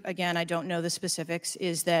tell you, again, I don't know the specifics,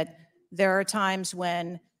 is that there are times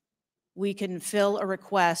when we can fill a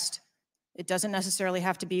request. It doesn't necessarily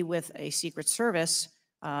have to be with a Secret Service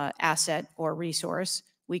asset or resource.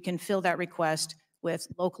 We can fill that request with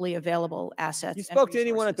locally available assets. You spoke to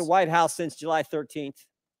anyone at the White House since July 13th?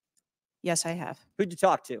 Yes, I have. Who'd you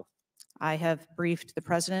talk to? I have briefed the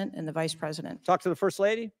president and the vice president. Talk to the First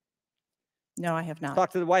Lady? No, I have not.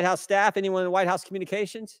 Talk to the White House staff? Anyone in the White House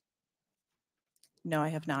communications? No, I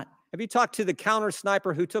have not. Have you talked to the counter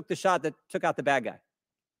sniper who took the shot that took out the bad guy?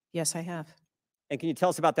 Yes, I have. And can you tell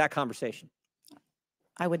us about that conversation?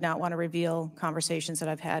 I would not want to reveal conversations that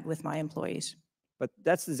I've had with my employees. But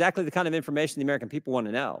that's exactly the kind of information the American people want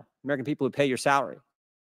to know. American people who pay your salary.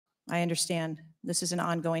 I understand this is an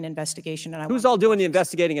ongoing investigation. And Who's all doing the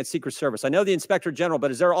investigating at Secret Service? I know the Inspector General,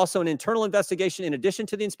 but is there also an internal investigation in addition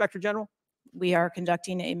to the Inspector General? We are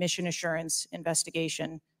conducting a mission assurance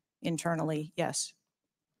investigation internally, yes.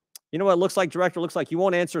 You know what it looks like, Director? It looks like you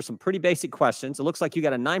won't answer some pretty basic questions. It looks like you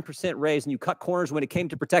got a 9% raise and you cut corners when it came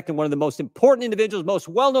to protecting one of the most important individuals, most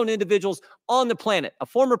well-known individuals on the planet. A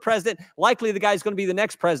former president, likely the guy who's going to be the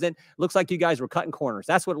next president. Looks like you guys were cutting corners.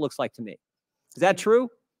 That's what it looks like to me. Is that true?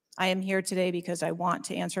 I am here today because I want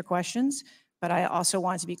to answer questions, but I also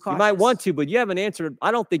want to be cautious. You might want to, but you haven't answered.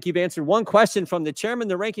 I don't think you've answered one question from the chairman,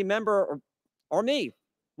 the ranking member, or me.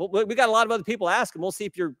 Well, we got a lot of other people asking. We'll see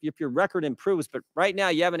if your record improves. But right now,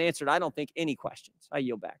 you haven't answered, I don't think, any questions. I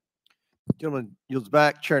yield back. Gentleman yields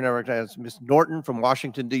back. Chair now recognizes Ms. Norton from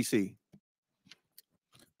Washington, D.C.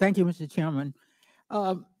 Thank you, Mr. Chairman.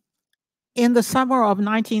 In the summer of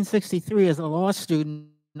 1963, as a law student,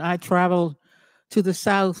 I traveled to the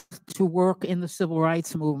South to work in the civil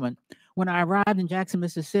rights movement. When I arrived in Jackson,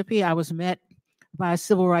 Mississippi, I was met by a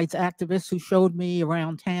civil rights activist who showed me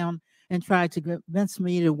around town and tried to convince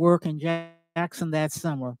me to work in Jackson that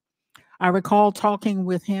summer. I recall talking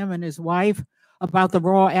with him and his wife about the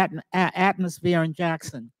raw atmosphere in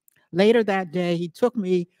Jackson. Later that day, he took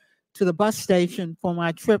me to the bus station for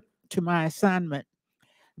my trip to my assignment.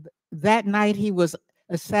 That night, he was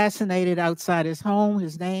assassinated outside his home.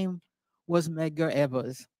 His name was Medgar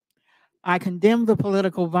Evers. I condemn the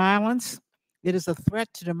political violence. It is a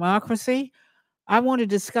threat to democracy. I want to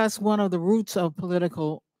discuss one of the roots of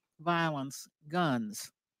political violence,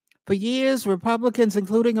 guns. For years, Republicans,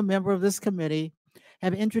 including a member of this committee,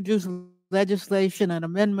 have introduced legislation and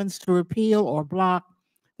amendments to repeal or block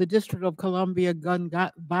the District of Columbia gun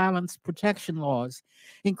violence protection laws,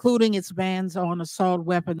 including its bans on assault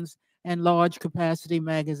weapons and large capacity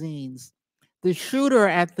magazines. The shooter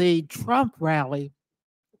at the Trump rally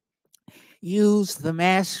used the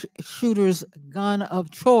mass shooter's gun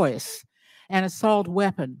of choice, an assault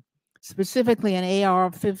weapon, specifically an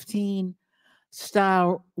AR-15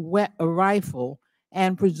 style rifle,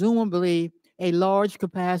 and presumably a large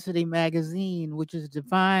capacity magazine, which is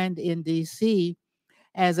defined in DC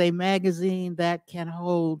as a magazine that can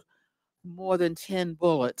hold more than 10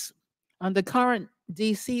 bullets. Under current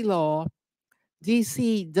DC law,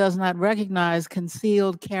 DC does not recognize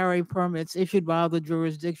concealed carry permits issued by other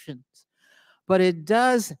jurisdictions, but it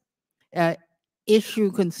does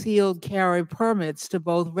issue concealed carry permits to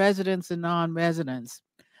both residents and non-residents.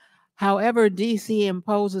 However, DC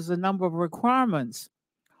imposes a number of requirements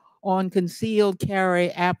on concealed carry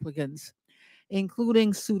applicants,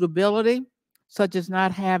 including suitability, such as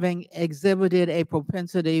not having exhibited a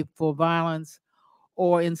propensity for violence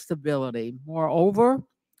or instability. Moreover,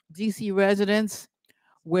 DC residents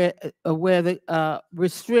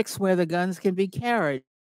restricts where the guns can be carried,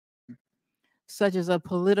 such as a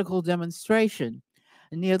political demonstration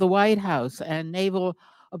near the White House and Naval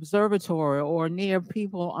Observatory, or near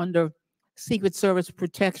people under Secret Service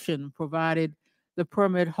protection, provided the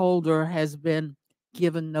permit holder has been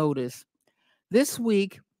given notice. This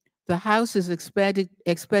week, the House is expected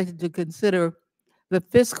to consider the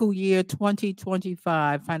fiscal year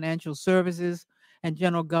 2025 Financial Services and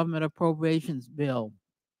General Government Appropriations Bill.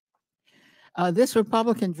 This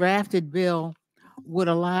Republican drafted bill would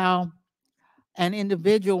allow an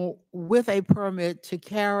individual with a permit to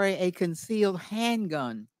carry a concealed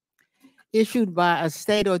handgun issued by a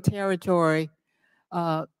state or territory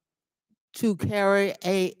to carry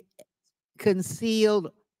a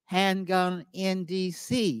concealed handgun in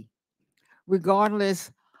DC,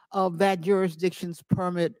 regardless of that jurisdiction's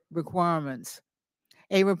permit requirements.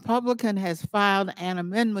 A Republican has filed an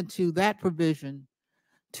amendment to that provision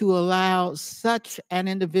to allow such an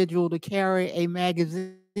individual to carry a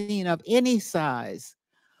magazine of any size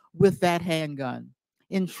with that handgun.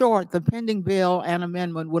 In short, the pending bill and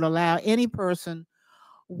amendment would allow any person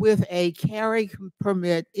with a carry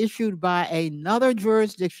permit issued by another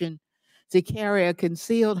jurisdiction to carry a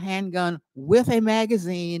concealed handgun with a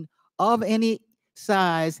magazine of any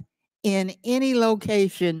size in any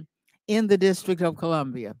location in the District of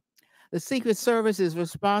Columbia. The Secret Service is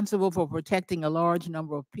responsible for protecting a large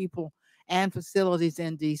number of people and facilities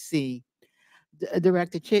in DC.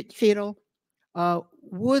 Director Cheatle,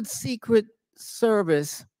 would Secret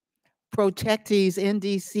Service protectees in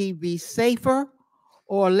DC be safer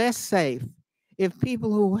or less safe if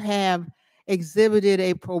people who have exhibited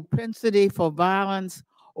a propensity for violence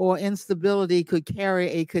or instability could carry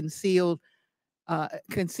a concealed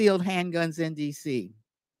handguns in DC?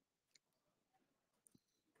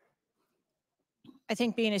 I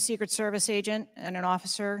think being a Secret Service agent and an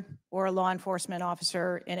officer or a law enforcement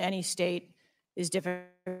officer in any state is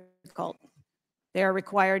difficult. They are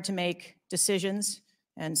required to make decisions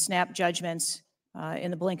and snap judgments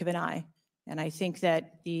in the blink of an eye. And I think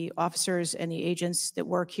that the officers and the agents that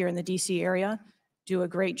work here in the DC area do a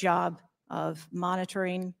great job of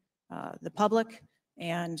monitoring the public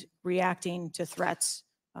and reacting to threats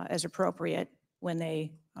as appropriate when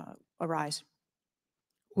they arise.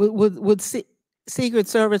 Would Secret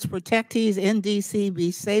Service protectees in DC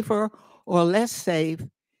be safer or less safe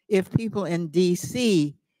if people in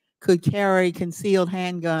DC could carry concealed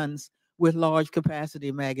handguns with large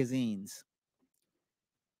capacity magazines?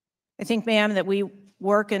 I think, ma'am, that we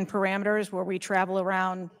work in parameters where we travel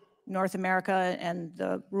around North America, and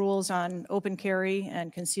the rules on open carry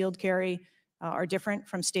and concealed carry are different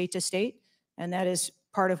from state to state. And that is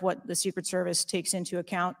part of what the Secret Service takes into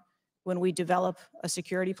account when we develop a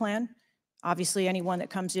security plan. Obviously, anyone that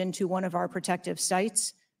comes into one of our protective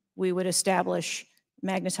sites, we would establish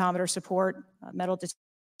magnetometer support, metal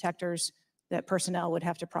detectors that personnel would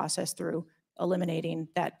have to process through, eliminating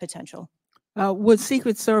that potential. Would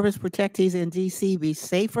Secret Service protectees in DC be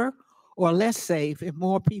safer or less safe if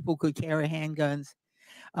more people could carry handguns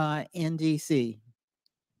in DC?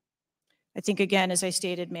 I think, again, as I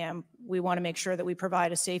stated, ma'am, we want to make sure that we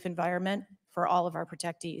provide a safe environment for all of our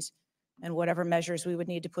protectees, and whatever measures we would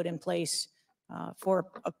need to put in place for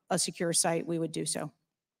a secure site, we would do so.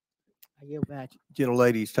 I yield back.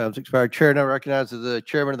 Gentlelady's time's expired. Chair now recognizes the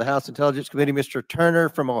chairman of the House Intelligence Committee, Mr. Turner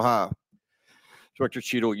from Ohio. Director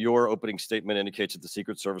Cheatle, your opening statement indicates that the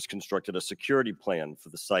Secret Service constructed a security plan for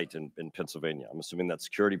the site in Pennsylvania. I'm assuming that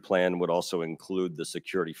security plan would also include the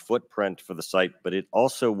security footprint for the site, but it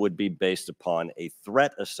also would be based upon a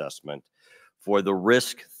threat assessment for the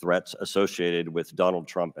threats associated with Donald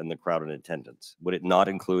Trump and the crowd in attendance. Would it not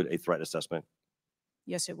include a threat assessment?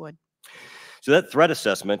 Yes, it would. So that threat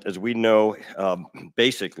assessment, as we know,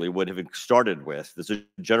 basically would have started with, there's a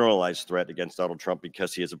generalized threat against Donald Trump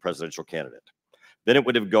because he is a presidential candidate. Then it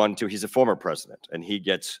would have gone to, he's a former president, and he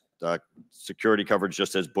gets security coverage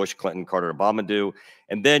just as Bush, Clinton, Carter, and Obama do.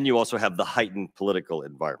 And then you also have the heightened political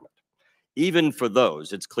environment. Even for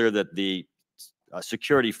those, it's clear that the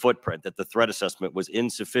security footprint, that the threat assessment was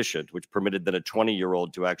insufficient, which permitted then a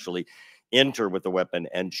 20-year-old to actually enter with a weapon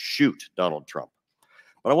and shoot Donald Trump.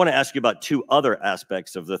 But I want to ask you about two other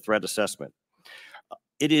aspects of the threat assessment.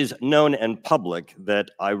 It is known and public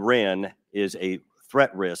that Iran is a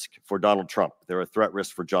threat risk for Donald Trump. They're a threat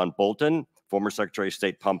risk for John Bolton, former Secretary of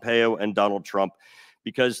State Pompeo, and Donald Trump,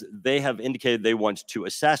 because they have indicated they want to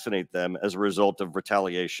assassinate them as a result of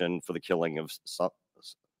retaliation for the killing of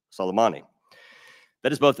Soleimani.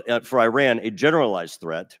 That is both for Iran a generalized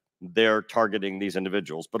threat. They're targeting these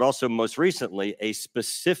individuals, but also most recently a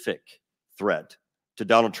specific threat to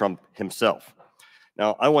Donald Trump himself.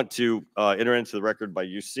 Now, I want to enter into the record by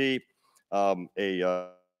UC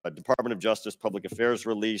a Department of Justice Public Affairs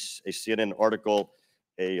release, a CNN article,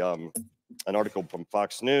 an article from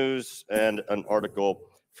Fox News, and an article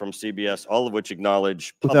from CBS, all of which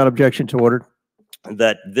acknowledge without objection to order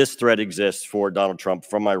that this threat exists for Donald Trump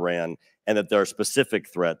from Iran, and that there are specific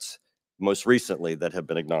threats most recently that have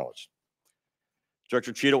been acknowledged.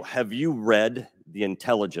 Director Cheatle, have you read the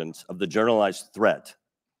intelligence of the generalized threat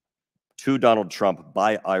to Donald Trump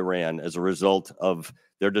by Iran as a result of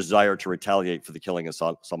their desire to retaliate for the killing of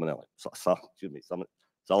Soleimani?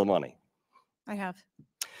 I have.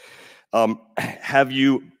 Have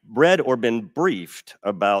you read or been briefed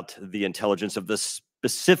about the intelligence of the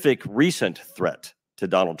specific recent threat to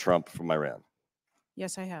Donald Trump from Iran?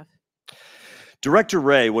 Yes, I have. Director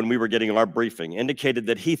Wray, when we were getting our briefing, indicated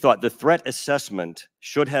that he thought the threat assessment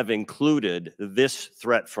should have included this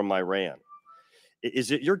threat from Iran.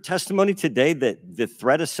 Is it your testimony today that the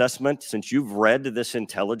threat assessment, since you've read this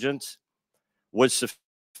intelligence, was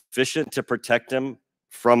sufficient to protect him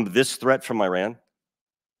from this threat from Iran?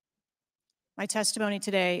 My testimony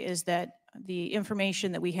today is that the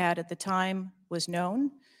information that we had at the time was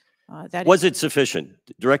known. Was it sufficient?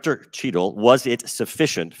 Director Cheatle, was it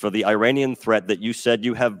sufficient for the Iranian threat that you said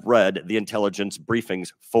you have read the intelligence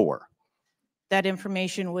briefings for? That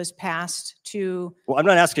information was passed to. Well, I'm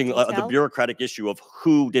not asking the Cheatle? bureaucratic issue of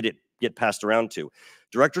who did it get passed around to.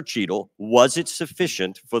 Director Cheatle, was it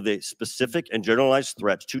sufficient for the specific and generalized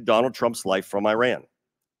threat to Donald Trump's life from Iran?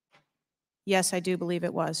 Yes, I do believe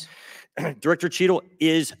it was. Director Cheatle,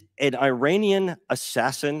 is an Iranian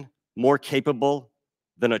assassin more capable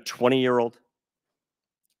than a 20-year-old?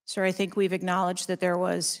 Sir, I think we've acknowledged that there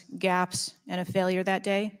was gaps and a failure that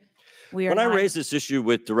day. When I raised this issue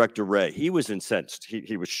with Director Wray, he was incensed.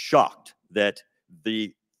 He was shocked that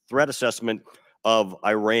the threat assessment of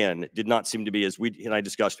Iran did not seem to be, as we and I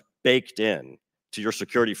discussed, baked in to your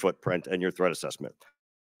security footprint and your threat assessment.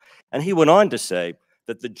 And he went on to say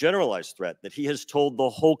that the generalized threat that he has told the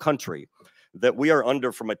whole country that we are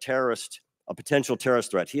under from a potential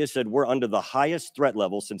terrorist threat. He has said we're under the highest threat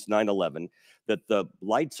level since 9/11, that the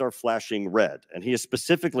lights are flashing red. And he has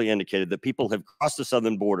specifically indicated that people have crossed the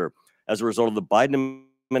southern border as a result of the Biden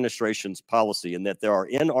administration's policy, and that there are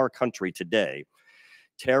in our country today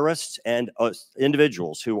terrorists and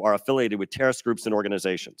individuals who are affiliated with terrorist groups and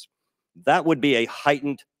organizations. That would be a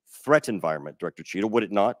heightened threat environment, Director Cheatle, would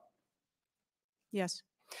it not? Yes.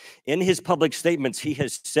 In his public statements, he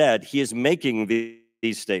has said he is making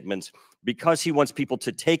these statements because he wants people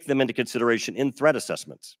to take them into consideration in threat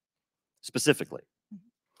assessments, specifically.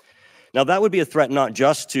 Now, that would be a threat not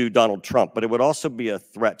just to Donald Trump, but it would also be a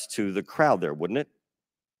threat to the crowd there, wouldn't it?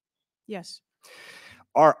 Yes.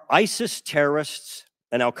 Are ISIS terrorists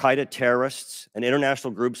and Al-Qaeda terrorists and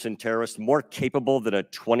international groups and terrorists more capable than a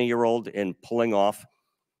 20-year-old in pulling off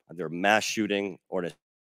their mass shooting or an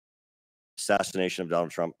assassination of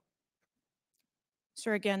Donald Trump?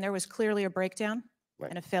 Sir, again, there was clearly a breakdown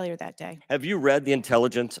and a failure that day. Have you read the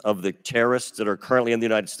intelligence of the terrorists that are currently in the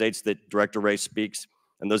United States that Director Wray speaks,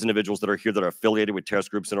 and those individuals that are here that are affiliated with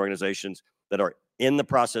terrorist groups and organizations that are in the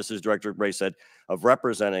process, as Director Wray said, of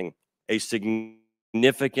representing a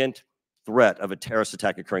significant threat of a terrorist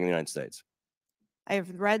attack occurring in the United States? I have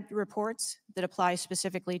read reports that apply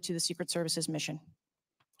specifically to the Secret Service's mission.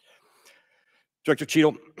 Director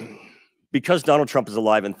Cheatle, because Donald Trump is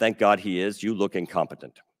alive, and thank God he is, you look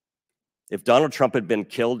incompetent. If Donald Trump had been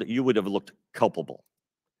killed, you would have looked culpable.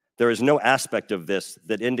 There is no aspect of this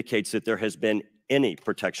that indicates that there has been any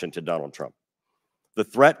protection to Donald Trump. The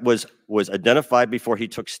threat was identified before he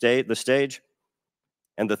took the stage,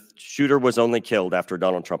 and the shooter was only killed after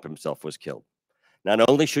Donald Trump himself was killed. Not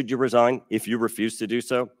only should you resign, if you refuse to do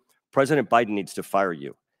so, President Biden needs to fire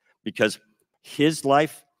you, because his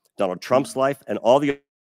life, Donald Trump's life, and all the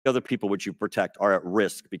other people which you protect are at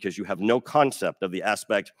risk because you have no concept of the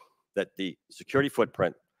aspect that the security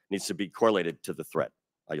footprint needs to be correlated to the threat.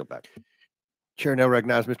 I yield back. Chair now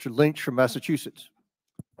recognizes Mr. Lynch from Massachusetts.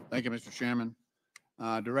 Thank you, Mr. Chairman.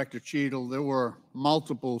 Director Cheatle, there were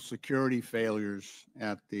multiple security failures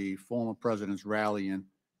at the former president's rally in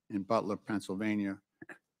Butler, Pennsylvania.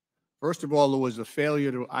 First of all, there was a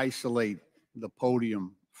failure to isolate the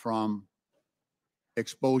podium from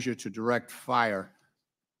exposure to direct fire.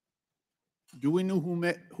 Do we know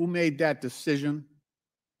who made that decision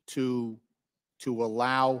to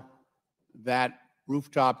allow that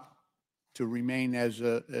rooftop to remain as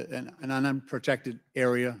an unprotected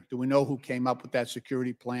area? Do we know who came up with that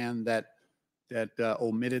security plan that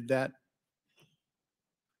omitted that?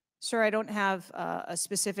 Sir, I don't have a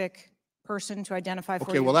specific person to identify for you.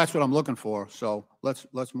 Okay, well, that's what I'm looking for. So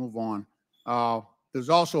let's move on. There's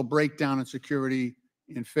also a breakdown in security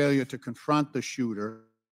and failure to confront the shooter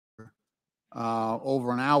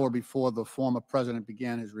over an hour before the former president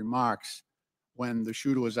began his remarks, when the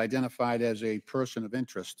shooter was identified as a person of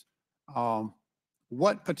interest.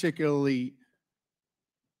 What particularly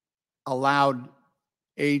allowed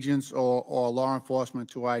agents or law enforcement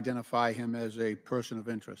to identify him as a person of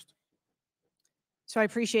interest? So I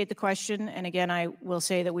appreciate the question. And again, I will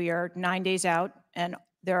say that we are 9 days out, and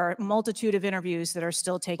there are a multitude of interviews that are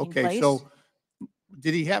still taking place. Okay, so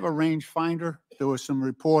did he have a rangefinder? There were some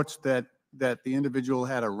reports that the individual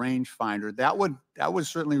had a rangefinder. That would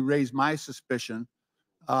certainly raise my suspicion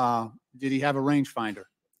did he have a rangefinder?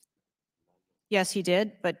 Yes, he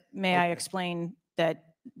did, but may I explain that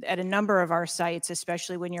at a number of our sites,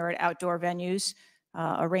 especially when you're at outdoor venues,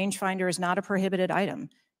 a rangefinder is not a prohibited item.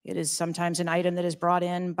 It is sometimes an item that is brought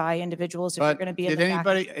in by individuals if you're But going to be in did the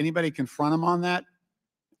back. anybody confront him on that?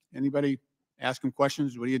 Anybody ask him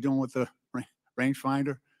questions? What are you doing with the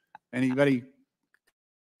rangefinder? Anybody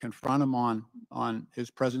confront him on his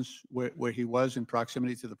presence where he was in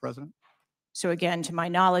proximity to the president? So again, to my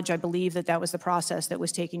knowledge, I believe that that was the process that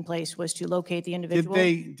was taking place, was to locate the individual.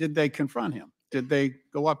 Did they confront him? Did they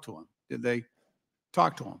go up to him? Did they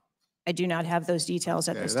talk to him? I do not have those details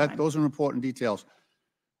at Okay, this time. those are important details.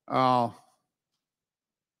 There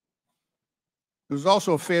was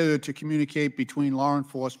also a failure to communicate between law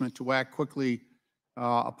enforcement to act quickly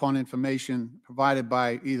upon information provided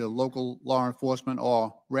by either local law enforcement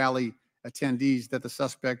or rally attendees that the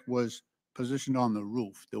suspect was positioned on the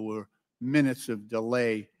roof. There were minutes of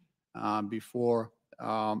delay before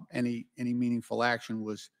any meaningful action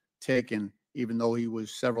was taken, even though he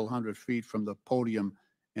was several hundred feet from the podium.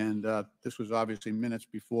 And this was obviously minutes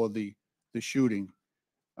before the shooting.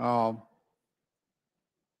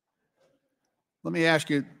 Let me ask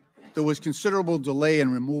you, there was considerable delay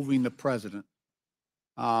in removing the president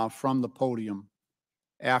from the podium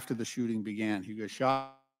after the shooting began. He got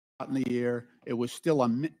shot in the ear. It was still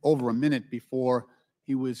over a minute before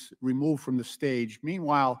he was removed from the stage.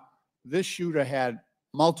 Meanwhile, this shooter had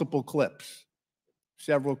multiple clips,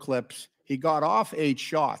 several clips. He got off 8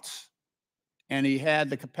 shots, and he had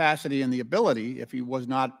the capacity and the ability, if he was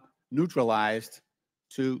not neutralized,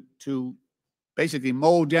 to basically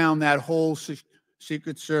mow down that whole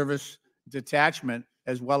Secret Service detachment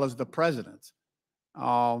as well as the president.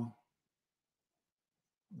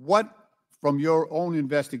 What, from your own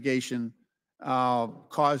investigation,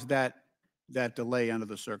 caused that delay under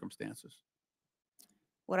the circumstances?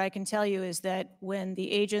 What I can tell you is that when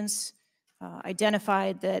the agents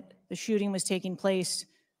identified that the shooting was taking place,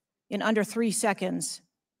 in under 3 seconds,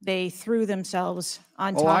 they threw themselves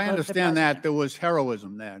on top of the president. I understand that there was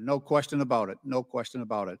heroism there. No question about it. No question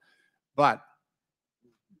about it. But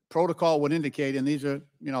protocol would indicate, and these are,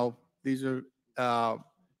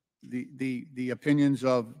 the opinions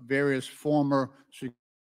of various former Secret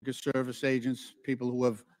Service agents, people who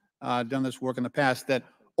have done this work in the past, that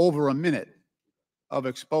over a minute of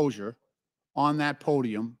exposure on that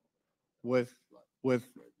podium with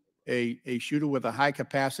a shooter with a high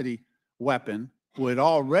capacity weapon who had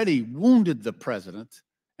already wounded the president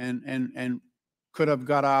and could have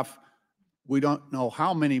got off, we don't know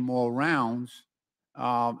how many more rounds,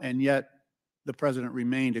 and yet the president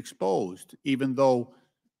remained exposed, even though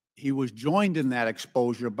he was joined in that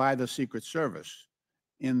exposure by the Secret Service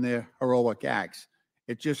in their heroic acts.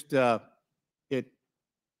 It just, I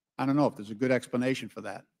don't know if there's a good explanation for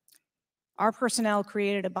that. Our personnel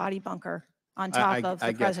created a body bunker on top of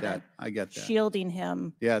the president. I get that. Shielding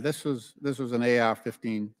him. Yeah, this was an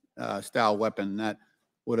AR-15 style weapon that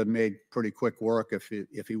would have made pretty quick work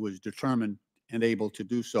if he was determined and able to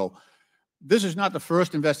do so. This is not the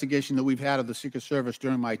first investigation that we've had of the Secret Service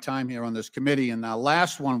during my time here on this committee. And the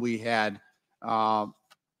last one we had, our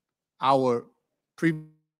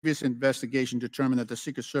previous investigation determined that the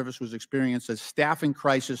Secret Service was experiencing a staffing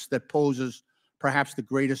crisis that poses perhaps the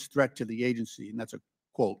greatest threat to the agency. And that's a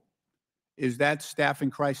quote. Is that staffing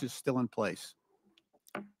crisis still in place?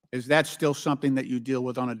 Is that still something that you deal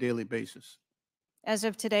with on a daily basis? As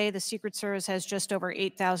of today, the Secret Service has just over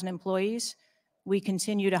 8,000 employees. We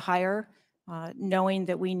continue to hire, knowing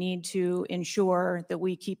that we need to ensure that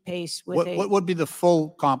we keep pace with what would be the full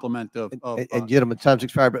complement of and gentlemen, time's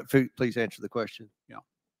expired, but please answer the question. Yeah.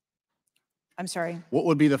 I'm sorry. What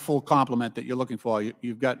would be the full complement that you're looking for?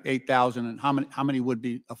 You've got 8,000, and how many would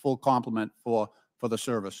be a full complement for the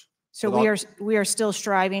service? So we are still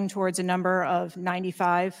striving towards a number of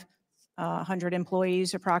 9,500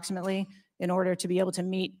 employees approximately in order to be able to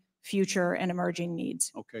meet future and emerging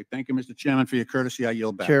needs. Okay, thank you, Mr. Chairman, for your courtesy. I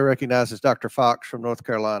yield back. Chair recognizes Dr. Fox from North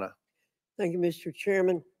Carolina. Thank you, Mr.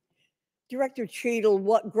 Chairman. Director Cheatle,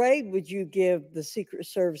 what grade would you give the Secret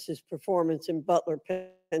Service's performance in Butler,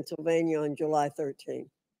 Pennsylvania on July 13?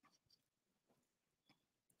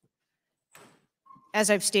 As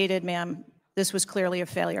I've stated, ma'am, this was clearly a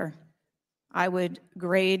failure. I would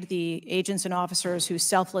grade the agents and officers who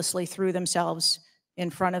selflessly threw themselves in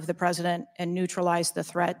front of the president and neutralized the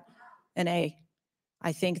threat an A.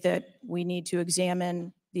 I think that we need to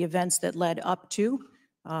examine the events that led up to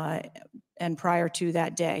and prior to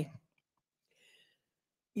that day.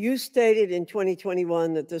 You stated in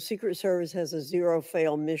 2021 that the Secret Service has a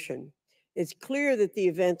zero-fail mission. It's clear that the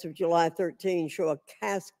events of July 13 show a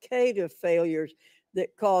cascade of failures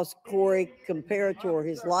that cost Corey Comparator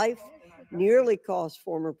his life, nearly cost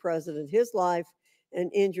former president his life,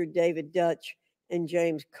 and injured David Dutch and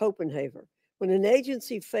James Copenhaver. When an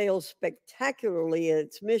agency fails spectacularly at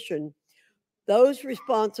its mission, those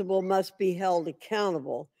responsible must be held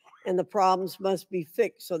accountable, and the problems must be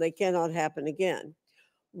fixed so they cannot happen again.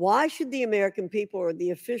 Why should the American people or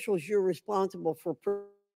the officials you're responsible for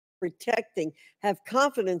protecting have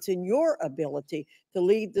confidence in your ability to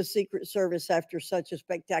lead the Secret Service after such a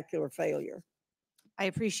spectacular failure? I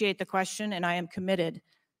appreciate the question, and I am committed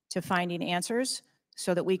to finding answers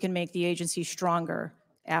so that we can make the agency stronger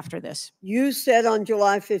after this. You said on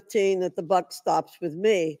July 15 that the buck stops with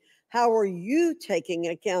me. How are you taking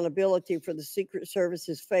accountability for the Secret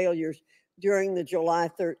Service's failures during the July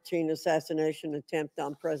 13 assassination attempt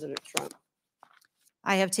on President Trump?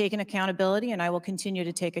 I have taken accountability, and I will continue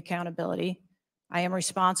to take accountability. I am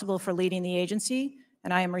responsible for leading the agency,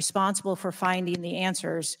 and I am responsible for finding the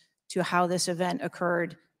answers to how this event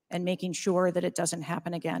occurred and making sure that it doesn't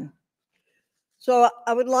happen again. So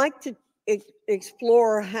I would like to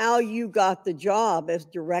explore how you got the job as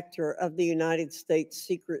director of the United States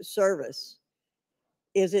Secret Service.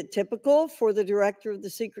 Is it typical for the director of the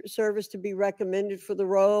Secret Service to be recommended for the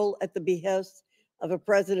role at the behest of a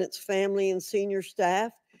president's family and senior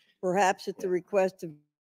staff, perhaps at the request of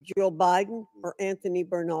Jill Biden or Anthony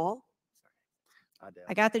Bernal?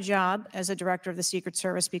 I got the job as a director of the Secret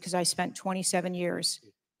Service because I spent 27 years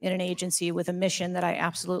in an agency with a mission that I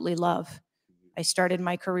absolutely love. I started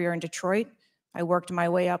my career in Detroit. I worked my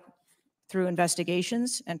way up through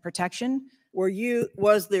investigations and protection.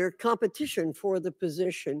 Was there competition for the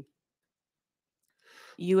position?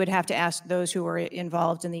 You would have to ask those who were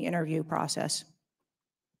involved in the interview process.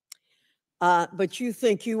 But you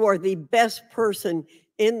think you are the best person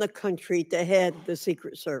in the country to head the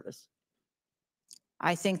Secret Service?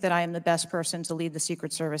 I think that I am the best person to lead the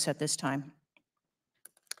Secret Service at this time.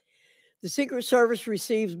 The Secret Service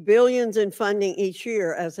receives billions in funding each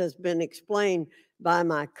year, as has been explained by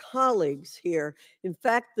my colleagues here. In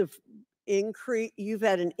fact, you've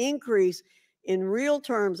had an increase in real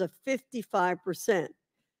terms of 55%.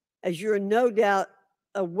 As you're no doubt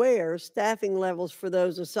aware, staffing levels for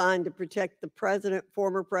those assigned to protect the president,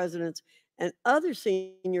 former presidents, and other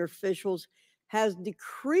senior officials has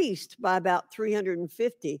decreased by about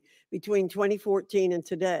 350 between 2014 and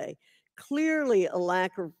today. Clearly, a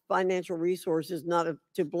lack of financial resources not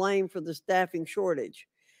to blame for the staffing shortage.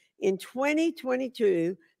 In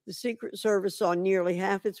 2022, the Secret Service saw nearly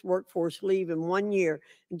half its workforce leave in 1 year.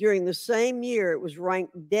 And during the same year, it was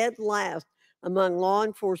ranked dead last among law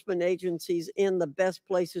enforcement agencies in the best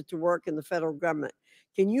places to work in the federal government.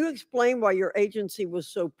 Can you explain why your agency was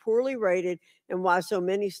so poorly rated and why so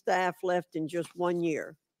many staff left in just 1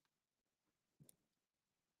 year?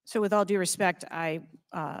 So with all due respect, I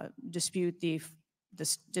dispute the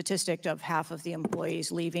statistic of half of the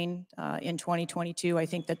employees leaving in 2022. I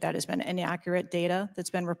think that has been inaccurate data that's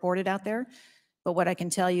been reported out there. But what I can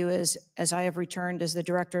tell you is, as I have returned as the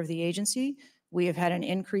director of the agency, we have had an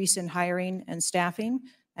increase in hiring and staffing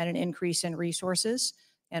and an increase in resources.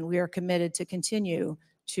 And we are committed to continue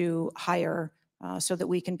to hire so that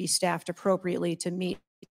we can be staffed appropriately to meet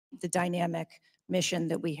the dynamic mission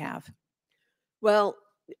that we have. Well,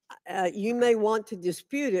 you may want to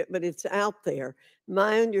dispute it, but it's out there.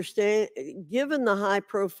 My understanding, given the high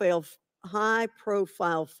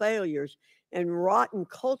profile failures and rotten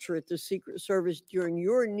culture at the Secret Service during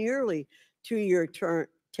your nearly 2-year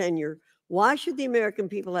tenure, why should the American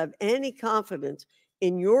people have any confidence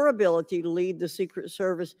in your ability to lead the Secret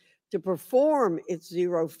Service to perform its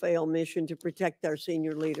zero-fail mission to protect our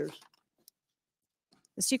senior leaders?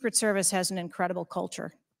 The Secret Service has an incredible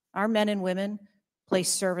culture. Our men and women place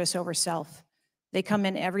service over self. They come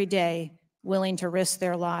in every day willing to risk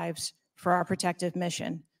their lives for our protective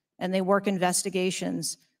mission. And they work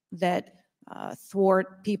investigations that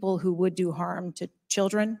thwart people who would do harm to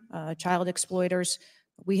children, child exploiters.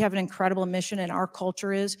 We have an incredible mission, and our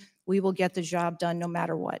culture is we will get the job done no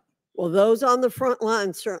matter what. Well, those on the front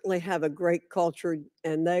line certainly have a great culture,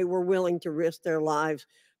 and they were willing to risk their lives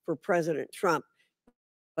for President Trump.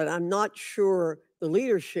 But I'm not sure the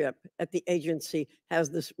leadership at the agency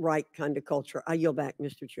has this right kind of culture. I yield back,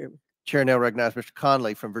 Mr. Chairman. Chair now recognizes Mr.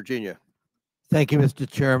 Conley from Virginia. Thank you, Mr.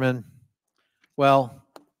 Chairman. Well,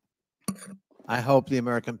 I hope the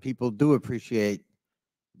American people do appreciate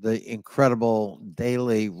the incredible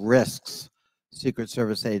daily risks Secret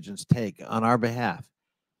Service agents take on our behalf.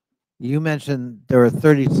 You mentioned there are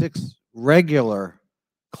 36 regular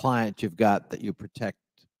clients you've got that you protect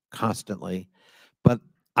constantly, but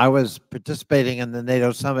I was participating in the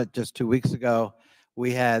NATO summit just 2 weeks ago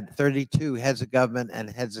We had 32 heads of government and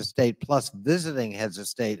heads of state, plus visiting heads of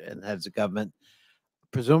state and heads of government.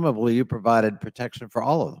 Presumably, you provided protection for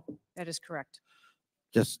all of them. That is correct.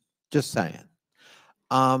 Just saying.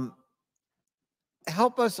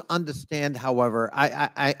 Help us understand, however,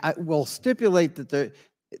 I will stipulate that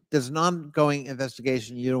there's an ongoing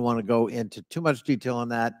investigation. You don't want to go into too much detail on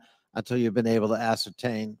that until you've been able to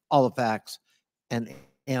ascertain all the facts and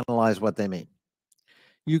analyze what they mean.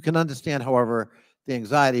 You can understand, however, the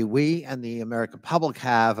anxiety we and the American public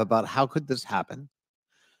have about how could this happen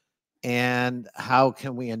and how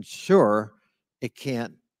can we ensure it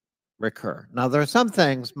can't recur. Now, there are some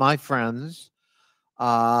things my friends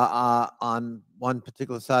on one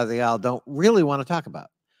particular side of the aisle don't really want to talk about,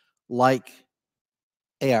 like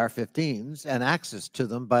AR-15s and access to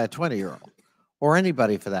them by a 20-year-old or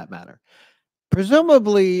anybody for that matter.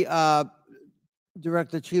 Presumably,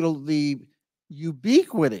 Director Cheatle, the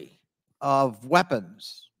ubiquity of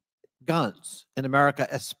weapons, guns in America,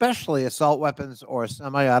 especially assault weapons or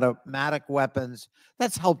semi-automatic weapons,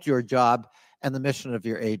 that's helped your job and the mission of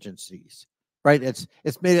your agencies, right? It's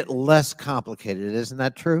made it less complicated. Isn't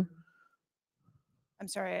that true? I'm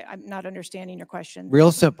sorry, I'm not understanding your question.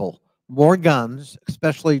 Real simple. More guns,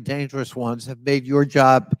 especially dangerous ones, have made your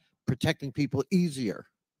job protecting people easier.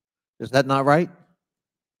 Is that not right?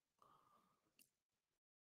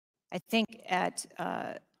 I think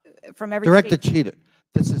from every Director state- Cheatle,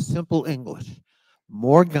 this is simple English.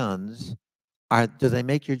 More guns, do they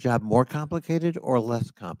make your job more complicated or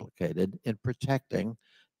less complicated in protecting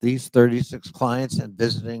these 36 clients and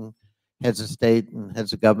visiting heads of state and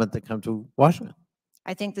heads of government that come to Washington?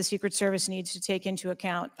 I think the Secret Service needs to take into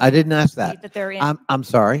account. I didn't ask that. That they're in. I'm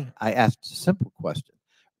sorry. I asked a simple question,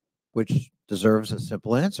 which deserves a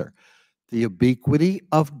simple answer. The ubiquity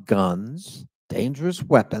of guns, dangerous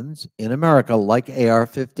weapons in America, like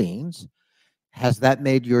AR-15s, has that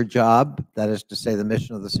made your job, that is to say the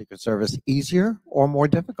mission of the Secret Service, easier or more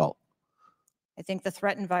difficult? I think the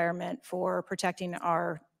threat environment for protecting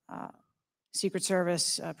our Secret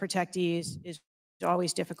Service protectees is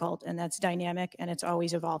always difficult, and that's dynamic, and it's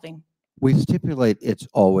always evolving. We stipulate it's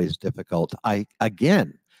always difficult.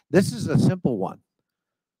 Again, this is a simple one.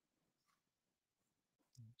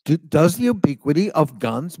 Does the ubiquity of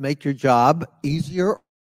guns make your job easier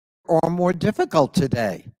or more difficult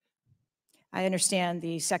today? I understand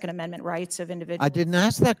the Second Amendment rights of individuals. I didn't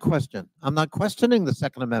ask that question. I'm not questioning the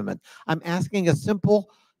Second Amendment. I'm asking a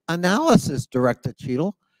simple analysis, Director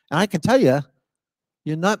Cheatle. And I can tell you,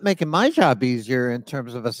 you're not making my job easier in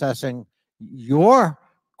terms of assessing your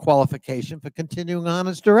qualification for continuing on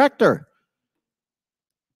as director.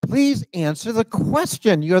 Please answer the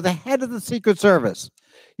question. You're the head of the Secret Service.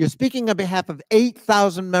 You're speaking on behalf of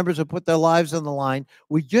 8,000 members who put their lives on the line.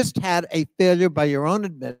 We just had a failure by your own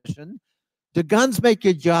admission. Do guns make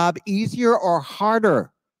your job easier or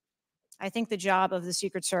harder? I think the job of the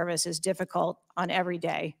Secret Service is difficult on every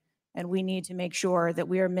day, and we need to make sure that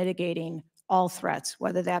we are mitigating all threats,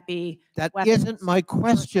 whether that be That weapons, isn't my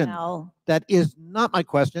question. personnel. That is not my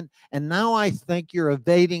question. And now I think you're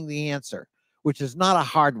evading the answer, which is not a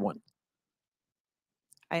hard one.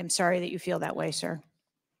 I am sorry that you feel that way, sir.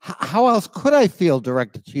 How else could I feel,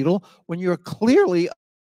 Director Cheatle, when you're clearly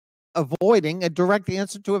avoiding a direct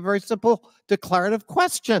answer to a very simple declarative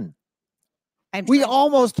question? We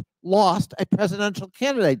almost lost a presidential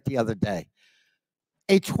candidate the other day.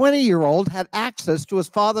 A 20-year-old had access to his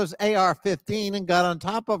father's AR-15 and got on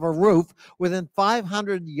top of a roof within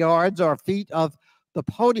 500 yards or feet of the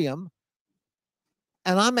podium.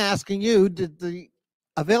 And I'm asking you, did the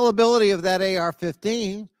availability of that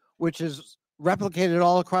AR-15, which is replicated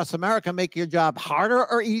all across America, make your job harder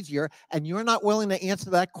or easier? And you're not willing to answer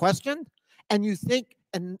that question? And you think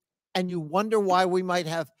and you wonder why we might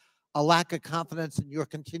have a lack of confidence in your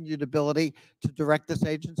continued ability to direct this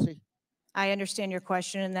agency? I understand your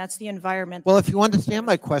question, and that's the environment. Well, if you understand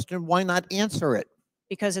my question, why not answer it?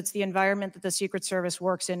 Because it's the environment that the Secret Service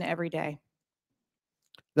works in every day.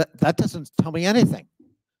 That doesn't tell me anything.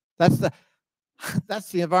 That's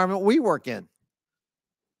the environment we work in.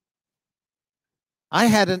 I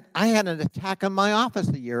had an attack on my office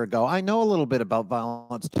a year ago. I know a little bit about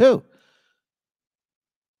violence too.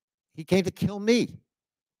 He came to kill me.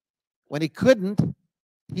 When he couldn't,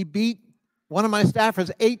 he beat one of my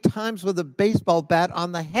staffers 8 times with a baseball bat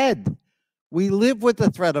on the head. We live with the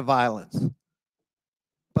threat of violence.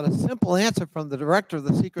 But a simple answer from the director of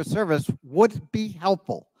the Secret Service would be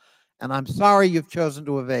helpful. And I'm sorry you've chosen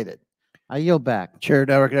to evade it. I yield back. Chair,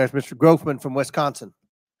 now recognize Mr. Grofman from Wisconsin.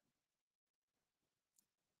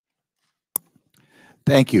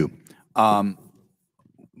 Thank you. When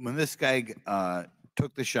this guy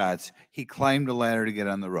took the shots, he climbed a ladder to get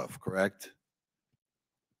on the roof, correct?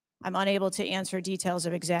 I'm unable to answer details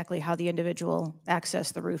of exactly how the individual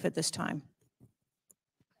accessed the roof at this time.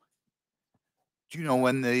 Do you know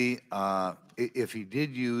when if he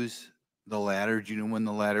did use the ladder, do you know when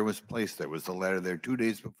the ladder was placed there? Was the ladder there 2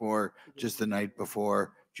 days before, just the night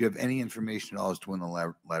before? Do you have any information at all as to when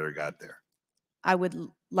the ladder got there? I would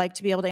like to be able to